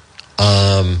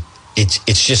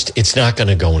 it's not going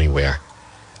to go anywhere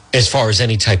as far as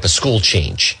any type of school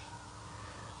change.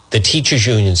 The teachers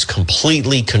unions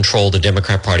completely control the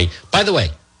Democrat Party. By the way,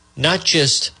 not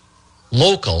just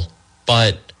local,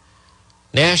 but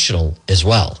national as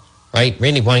well, right?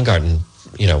 Randy Weingarten,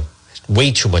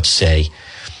 way too much say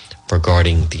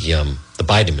regarding the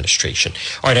Biden administration.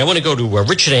 All right, I want to go to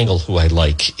Richard Engel, who I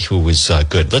like, who was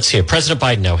good. Let's hear President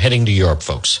Biden now heading to Europe,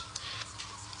 folks.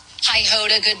 Hi,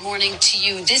 Hoda. Good morning to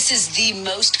you. This is the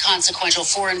most consequential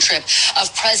foreign trip of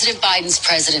President Biden's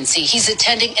presidency. He's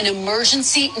attending an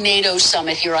emergency NATO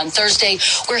summit here on Thursday,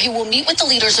 where he will meet with the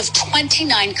leaders of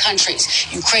 29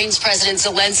 countries. Ukraine's President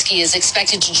Zelensky is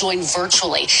expected to join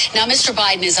virtually. Now, Mr.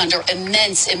 Biden is under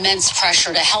immense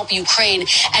pressure to help Ukraine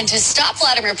and to stop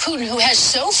Vladimir Putin, who has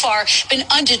so far been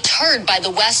undeterred by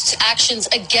the West's actions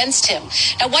against him.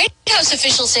 Now, White House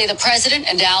officials say the president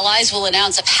and allies will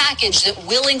announce a package that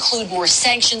will include include more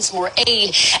sanctions, more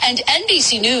aid. And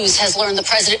NBC News has learned the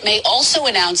president may also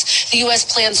announce the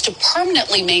U.S. plans to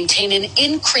permanently maintain an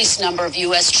increased number of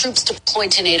U.S. troops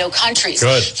deployed to NATO countries.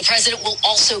 Good. The president will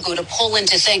also go to Poland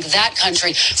to thank that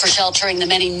country for sheltering the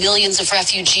many millions of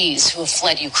refugees who have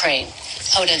fled Ukraine.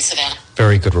 Hoda and Savannah.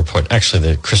 Very good report. Actually,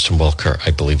 the Kristen Welker,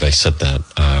 I believe I said that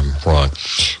wrong.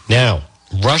 Now,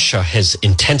 Russia has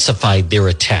intensified their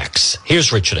attacks.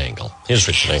 Here's Richard Engel. It's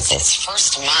its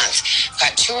first month. We've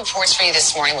got two reports for you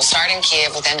this morning. We'll start in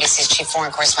Kiev with NBC's chief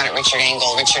foreign correspondent, Richard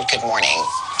Engel. Richard, good morning.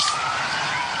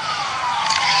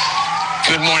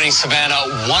 Good morning,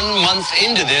 Savannah. 1 month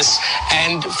into this,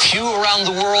 and few around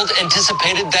the world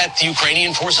anticipated that the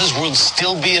Ukrainian forces would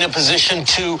still be in a position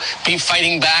to be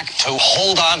fighting back, to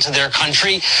hold on to their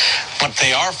country. But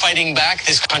they are fighting back.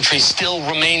 This country still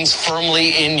remains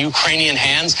firmly in Ukrainian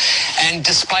hands. And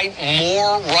despite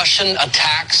more Russian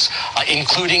attacks,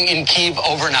 including in Kyiv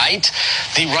overnight,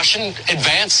 the Russian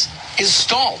advance is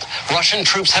stalled. Russian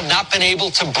troops have not been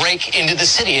able to break into the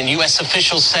city, and U.S.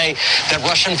 officials say that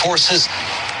Russian forces,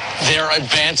 their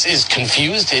advance is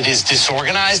confused, it is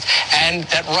disorganized, and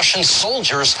that Russian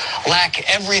soldiers lack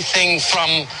everything from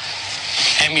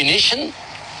ammunition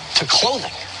to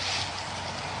clothing.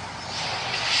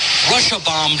 Russia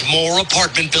bombed more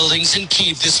apartment buildings in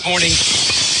Kyiv this morning,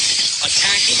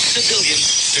 attacking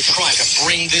civilians to try to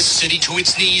bring this city to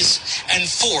its knees and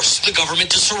force the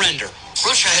government to surrender.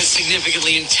 Russia has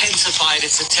significantly intensified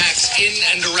its attacks in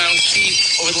and around Kyiv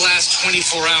over the last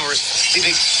 24 hours,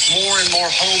 leaving more and more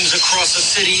homes across the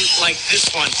city like this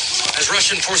one, as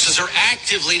Russian forces are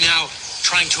actively now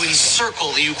trying to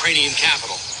encircle the Ukrainian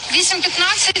capital.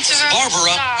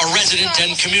 Barbara, a resident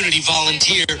and community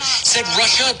volunteer, said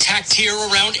Russia attacked here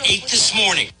around 8 this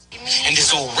morning and has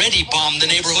already bombed the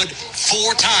neighborhood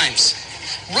 4 times.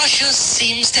 Russia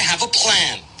seems to have a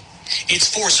plan.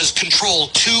 Its forces control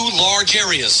 2 large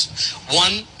areas,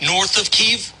 one north of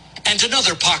Kyiv and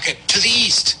another pocket to the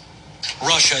east.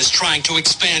 Russia is trying to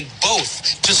expand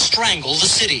both to strangle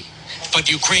the city. But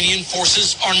Ukrainian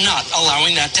forces are not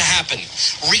allowing that to happen,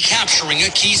 recapturing a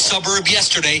key suburb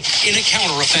yesterday in a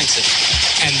counteroffensive.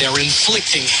 And they're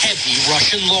inflicting heavy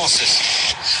Russian losses.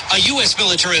 A U.S.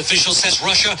 military official says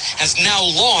Russia has now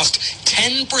lost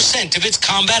 10% of its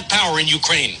combat power in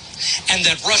Ukraine, and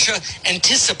that Russia,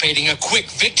 anticipating a quick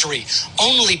victory,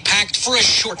 only packed for a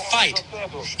short fight.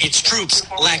 Its troops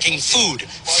lacking food,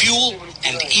 fuel,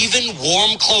 and even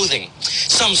warm clothing.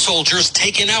 Some soldiers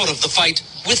taken out of the fight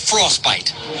with frostbite,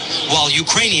 while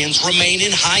Ukrainians remain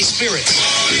in high spirits.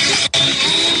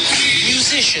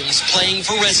 Musicians playing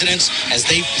for residents as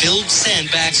they filled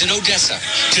sandbags in Odessa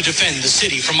to defend the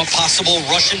city from a possible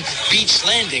Russian beach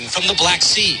landing from the Black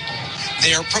Sea.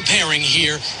 They're preparing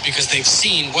here because they've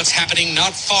seen what's happening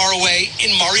not far away in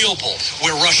Mariupol,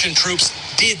 where Russian troops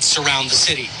did surround the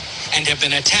city and have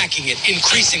been attacking it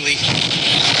increasingly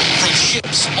from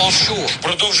ships offshore.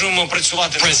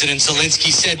 President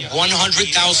Zelensky said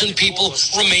 100,000 people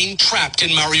remain trapped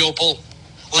in Mariupol,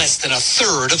 less than a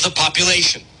third of the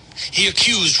population. He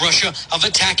accused Russia of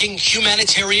attacking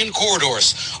humanitarian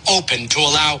corridors open to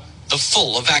allow the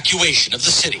full evacuation of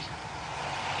the city.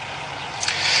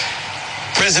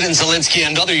 President Zelensky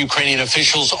and other Ukrainian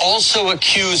officials also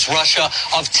accuse Russia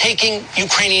of taking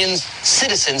Ukrainian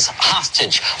citizens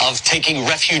hostage, of taking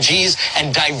refugees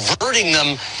and diverting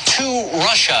them to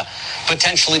Russia,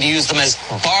 potentially to use them as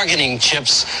bargaining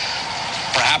chips,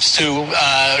 perhaps to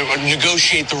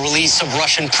negotiate the release of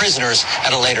Russian prisoners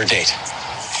at a later date.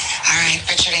 All right,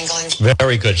 Richard Engel.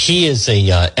 Very good. He is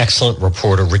a excellent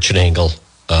reporter, Richard Engel.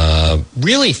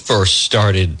 Really first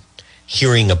started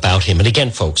hearing about him. And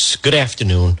again, folks, good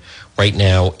afternoon. Right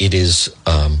now it is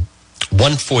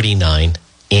 1:49,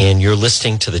 and you're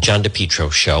listening to the John DePetro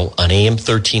Show on AM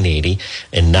 1380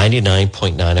 and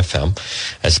 99.9 FM.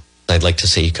 As I'd like to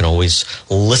say, you can always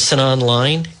listen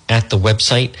online at the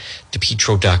website,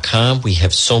 DePetro.com. We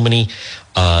have so many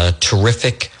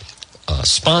terrific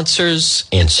sponsors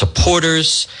and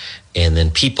supporters, and then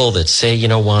people that say, you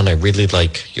know, Juan, I really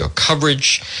like your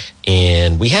coverage.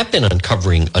 And we have been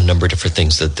uncovering a number of different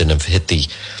things that then have hit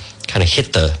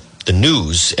the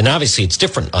news. And obviously it's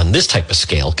different on this type of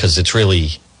scale because it's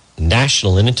really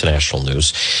national and international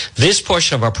news. This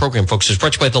portion of our program, folks, is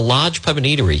brought to you by the Lodge Pub and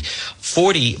Eatery,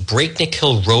 40 Breakneck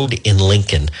Hill Road in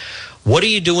Lincoln. What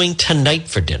are you doing tonight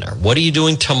for dinner? What are you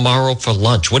doing tomorrow for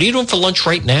lunch? What are you doing for lunch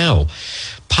right now?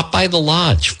 Pop by the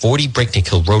Lodge, 40 Breakneck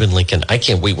Hill Road in Lincoln. I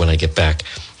can't wait when I get back.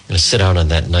 I'm going to sit out on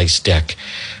that nice deck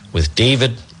with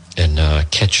David and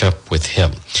catch up with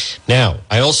him. Now,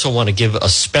 I also want to give a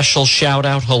special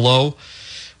shout-out hello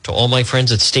to all my friends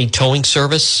at State Towing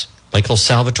Service. Michael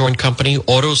Salvatore and Company,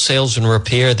 auto sales and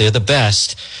repair, they're the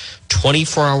best.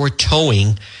 24-hour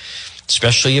towing,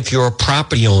 especially if you're a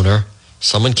property owner.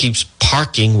 Someone keeps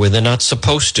parking where they're not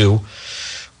supposed to.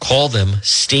 Call them.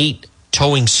 State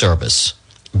Towing Service,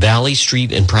 Valley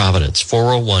Street in Providence,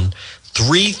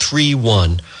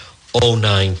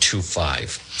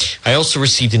 401-331-0925. I also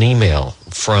received an email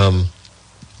from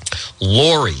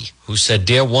Lori, who said,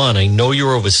 Dear Juan, I know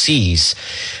you're overseas,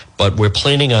 but we're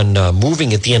planning on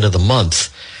moving at the end of the month.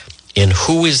 And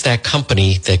who is that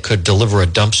company that could deliver a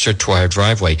dumpster to our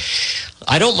driveway?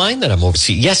 I don't mind that I'm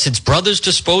overseas. Yes, it's Brothers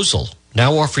Disposal,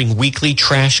 now offering weekly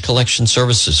trash collection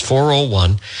services,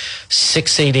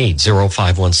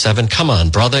 401-688-0517. Come on,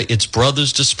 brother, it's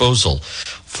Brothers Disposal,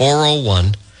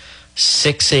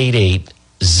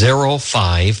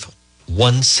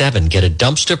 401-688-0517. Get a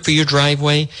dumpster for your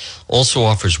driveway. Also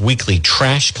offers weekly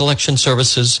trash collection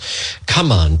services.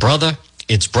 Come on, brother,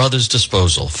 it's Brothers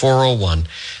Disposal,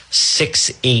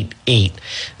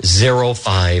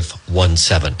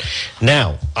 401-688-0517.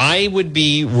 Now, I would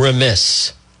be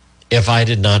remiss if I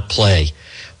did not play,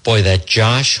 boy, that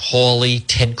Josh Hawley,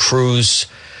 Ted Cruz,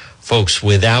 folks,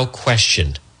 without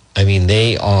question. I mean,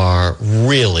 they are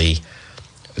really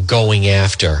going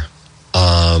after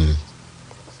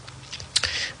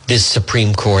this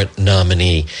Supreme Court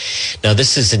nominee. Now,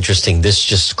 this is interesting. This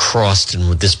just crossed,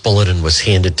 and this bulletin was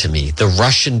handed to me. The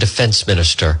Russian defense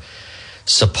minister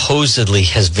supposedly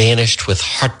has vanished with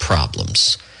heart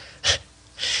problems.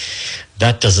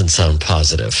 That doesn't sound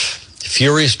positive.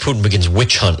 Furious Putin begins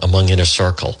witch hunt among inner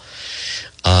circle.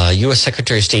 U.S.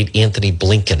 Secretary of State Anthony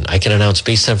Blinken, I can announce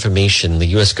based on information the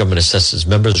U.S. government assesses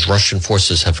members of Russian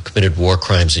forces have committed war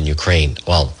crimes in Ukraine.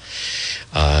 Well,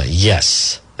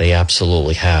 yes, they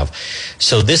absolutely have.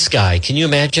 So this guy, can you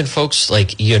imagine, folks,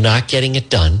 like you're not getting it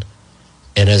done.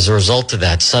 And as a result of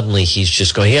that, suddenly he's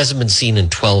just going, he hasn't been seen in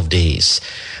 12 days.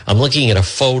 I'm looking at a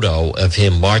photo of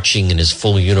him marching in his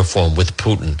full uniform with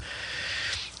Putin.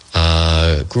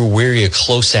 Grew weary of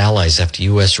close allies after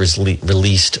U.S.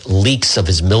 released leaks of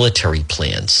his military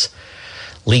plans.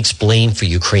 Leaks blamed for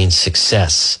Ukraine's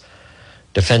success.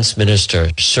 Defense Minister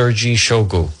Sergei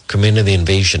Shoigu, commander of the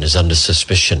invasion, is under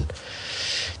suspicion.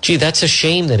 Gee, that's a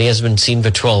shame that he hasn't been seen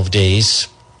for 12 days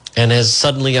and has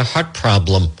suddenly a heart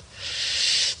problem.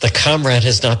 The comrade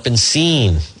has not been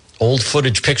seen. Old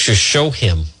footage pictures show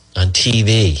him on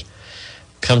TV.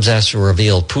 Comes after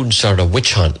revealed Putin started a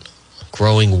witch hunt,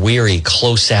 growing weary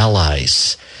close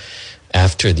allies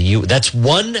after the That's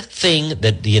one thing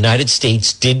that the United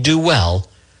States did do well,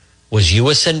 was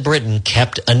U.S. and Britain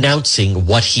kept announcing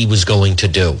what he was going to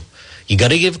do. You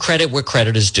got to give credit where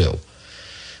credit is due.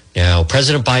 Now,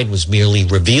 President Biden was merely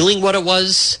revealing what it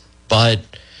was, but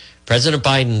President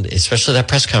Biden, especially that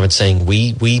press conference, saying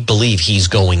we believe he's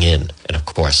going in. And of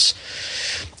course,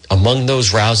 among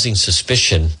those rousing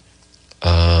suspicion,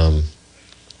 Shoigu,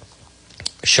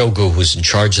 who's in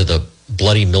charge of the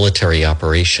bloody military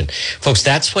operation. Folks,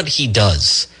 that's what he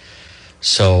does.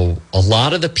 So a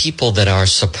lot of the people that are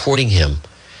supporting him,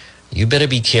 you better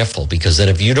be careful, because then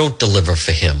if you don't deliver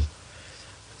for him,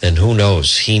 then who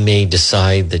knows? He may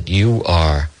decide that you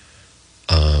are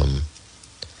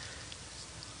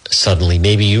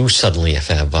maybe you suddenly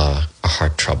have a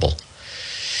heart trouble.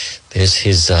 There's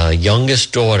his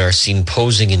youngest daughter seen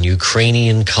posing in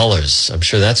Ukrainian colors. I'm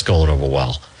sure that's going over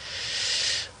well.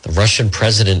 The Russian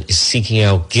president is seeking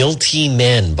out guilty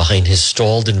men behind his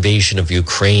stalled invasion of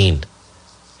Ukraine.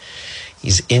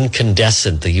 He's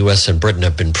incandescent. The U.S. and Britain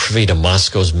have been privy to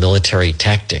Moscow's military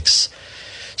tactics.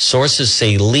 Sources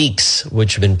say leaks,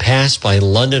 which have been passed by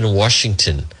London and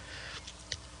Washington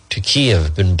to Kiev,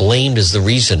 have been blamed as the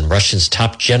reason Russia's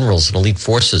top generals and elite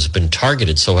forces have been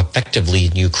targeted so effectively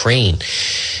in Ukraine.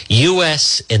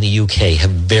 U.S. and the U.K.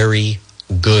 have very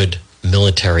good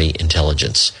military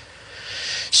intelligence.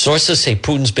 Sources say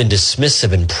Putin's been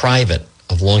dismissive in private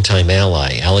of longtime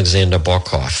ally Alexander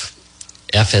Barkov,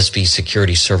 FSB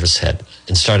security service head,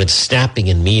 and started snapping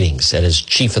in meetings at his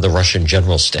chief of the Russian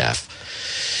general staff.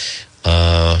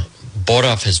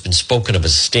 Borov has been spoken of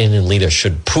as a stand-in leader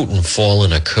should Putin fall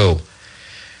in a coup.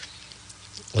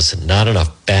 Listen, not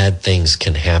enough bad things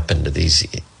can happen to these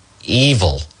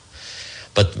evil.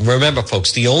 But remember,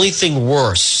 folks, the only thing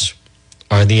worse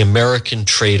are the American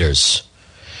traitors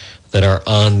that are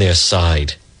on their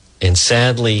side. And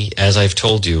sadly, as I've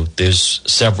told you, there's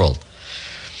several.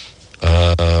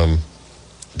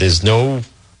 There's no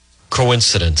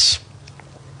coincidence.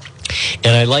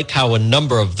 And I like how a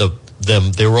number of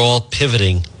them, they're all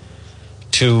pivoting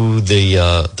to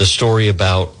the story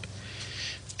about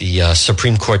the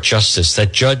Supreme Court justice,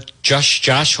 that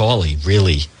Josh Hawley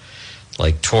really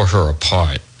tore her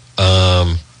apart.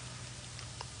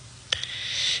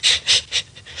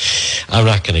 I'm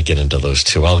not going to get into those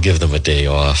two. I'll give them a day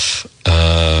off.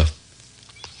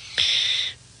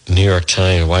 New York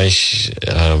Times, why is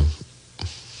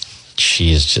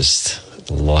she has just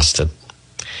lost it.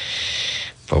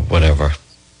 But whatever.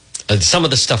 Some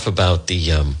of the stuff about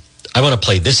the, I want to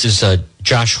play, this is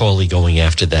Josh Hawley going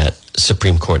after that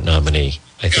Supreme Court nominee.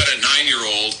 I got a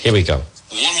 9-year-old. Here we go.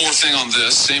 One more thing on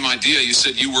this, same idea. You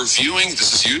said you were viewing,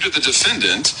 this is you to the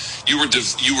defendant, you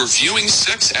were viewing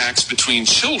sex acts between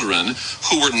children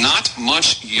who were not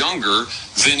much younger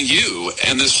than you.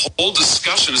 And this whole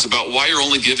discussion is about why you're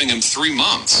only giving him 3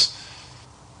 months.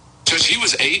 Judge, he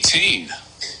was 18.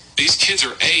 These kids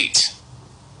are 8.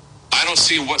 I don't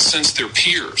see in what sense they're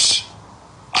peers.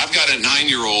 I've got a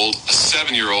 9-year-old, a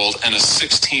 7-year-old, and a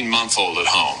 16-month-old at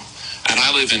home. And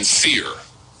I live in fear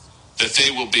that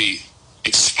they will be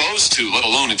exposed to, let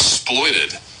alone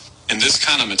exploited, in this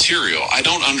kind of material. I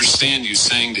don't understand you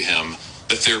saying to him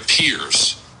that they're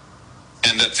peers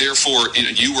and that therefore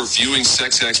you were viewing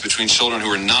sex acts between children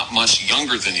who are not much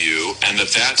younger than you, and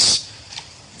that's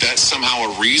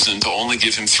somehow a reason to only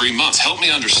give him 3 months. Help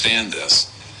me understand this.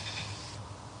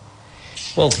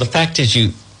 Well, the fact is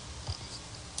you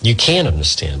can't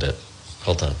understand it.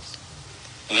 Hold on.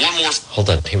 One more. Hold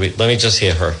on. Let me just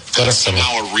hear her. That's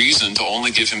somehow a reason to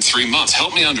only give him 3 months.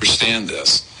 Help me understand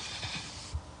this.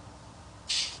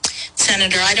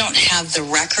 Senator, I don't have the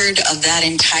record of that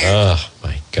entire... Oh,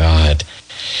 my God.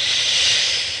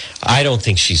 I don't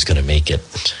think she's going to make it.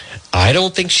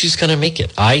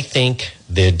 I think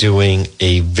they're doing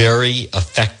a very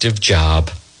effective job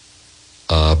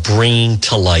bringing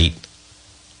to light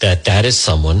that is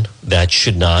someone that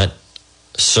should not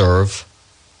serve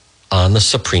on the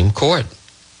Supreme Court.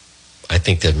 I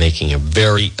think they're making a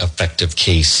very effective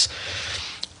case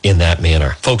in that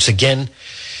manner. Folks, again,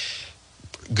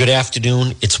 good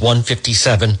afternoon. It's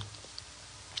 1:57.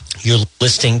 You're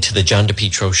listening to the John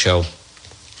DePetro Show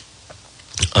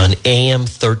on AM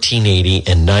 1380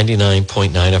 and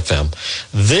 99.9 FM.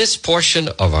 This portion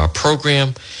of our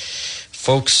program,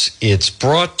 folks, it's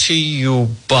brought to you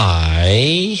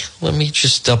by, let me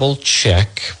just double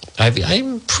check.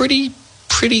 I'm pretty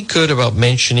good about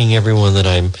mentioning everyone that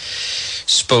I'm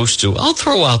supposed to. I'll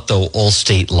throw out, though,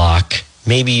 Allstate Lock.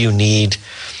 Maybe you need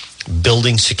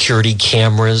building security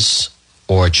cameras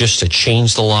or just to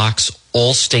change the locks.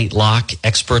 Allstate Lock,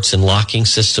 experts in locking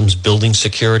systems, building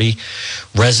security,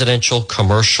 residential,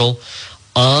 commercial,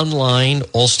 online,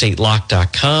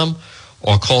 allstatelock.com,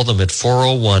 or call them at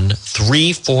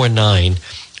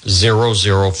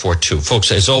 401-349-0042.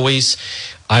 Folks, as always,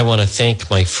 I want to thank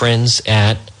my friends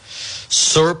at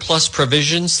Surplus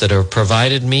Provisions that have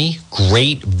provided me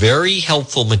great, very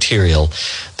helpful material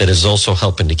that is also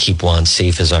helping to keep Juan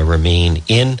safe as I remain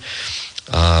in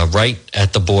right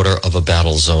at the border of a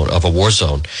battle zone, of a war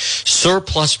zone.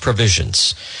 Surplus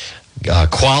Provisions,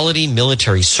 quality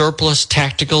military surplus,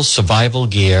 tactical survival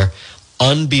gear,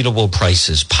 unbeatable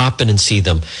prices. Pop in and see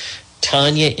them.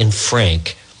 Tanya and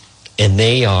Frank, and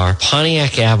they are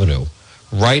Pontiac Avenue,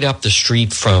 right up the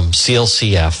street from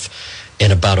CLCF,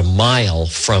 and about a mile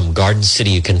from Garden City.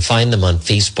 You can find them on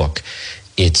Facebook.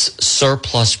 It's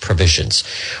Surplus Provisions.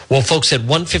 Well, folks, at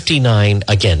 1:59,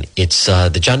 again, it's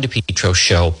the John DePetro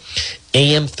Show,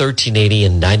 AM 1380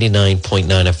 and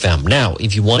 99.9 FM. Now,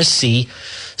 if you want to see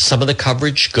some of the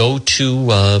coverage, go to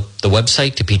the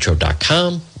website,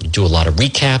 DePetro.com. We do a lot of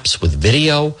recaps with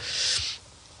video.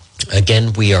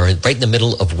 Again, we are right in the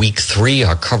middle of week 3.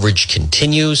 Our coverage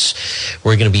continues.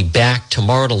 We're going to be back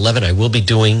tomorrow at 11. I will be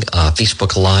doing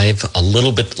Facebook Live a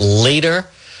little bit later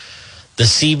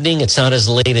this evening. It's not as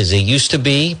late as it used to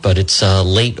be, but it's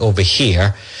late over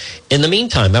here. In the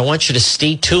meantime, I want you to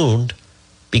stay tuned,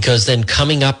 because then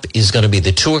coming up is going to be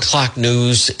the 2 o'clock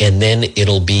news, and then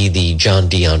it'll be the John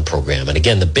Dion program. And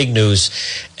again, the big news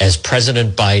as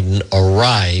President Biden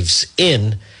arrives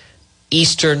in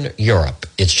Eastern Europe.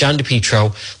 It's John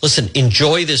DePetro. Listen,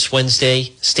 enjoy this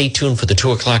Wednesday. Stay tuned for the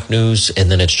 2 o'clock news, and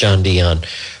then it's John Dion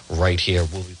right here.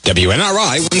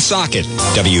 WNRI Woonsocket,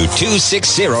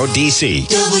 W260DC.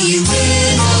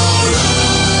 WNRI.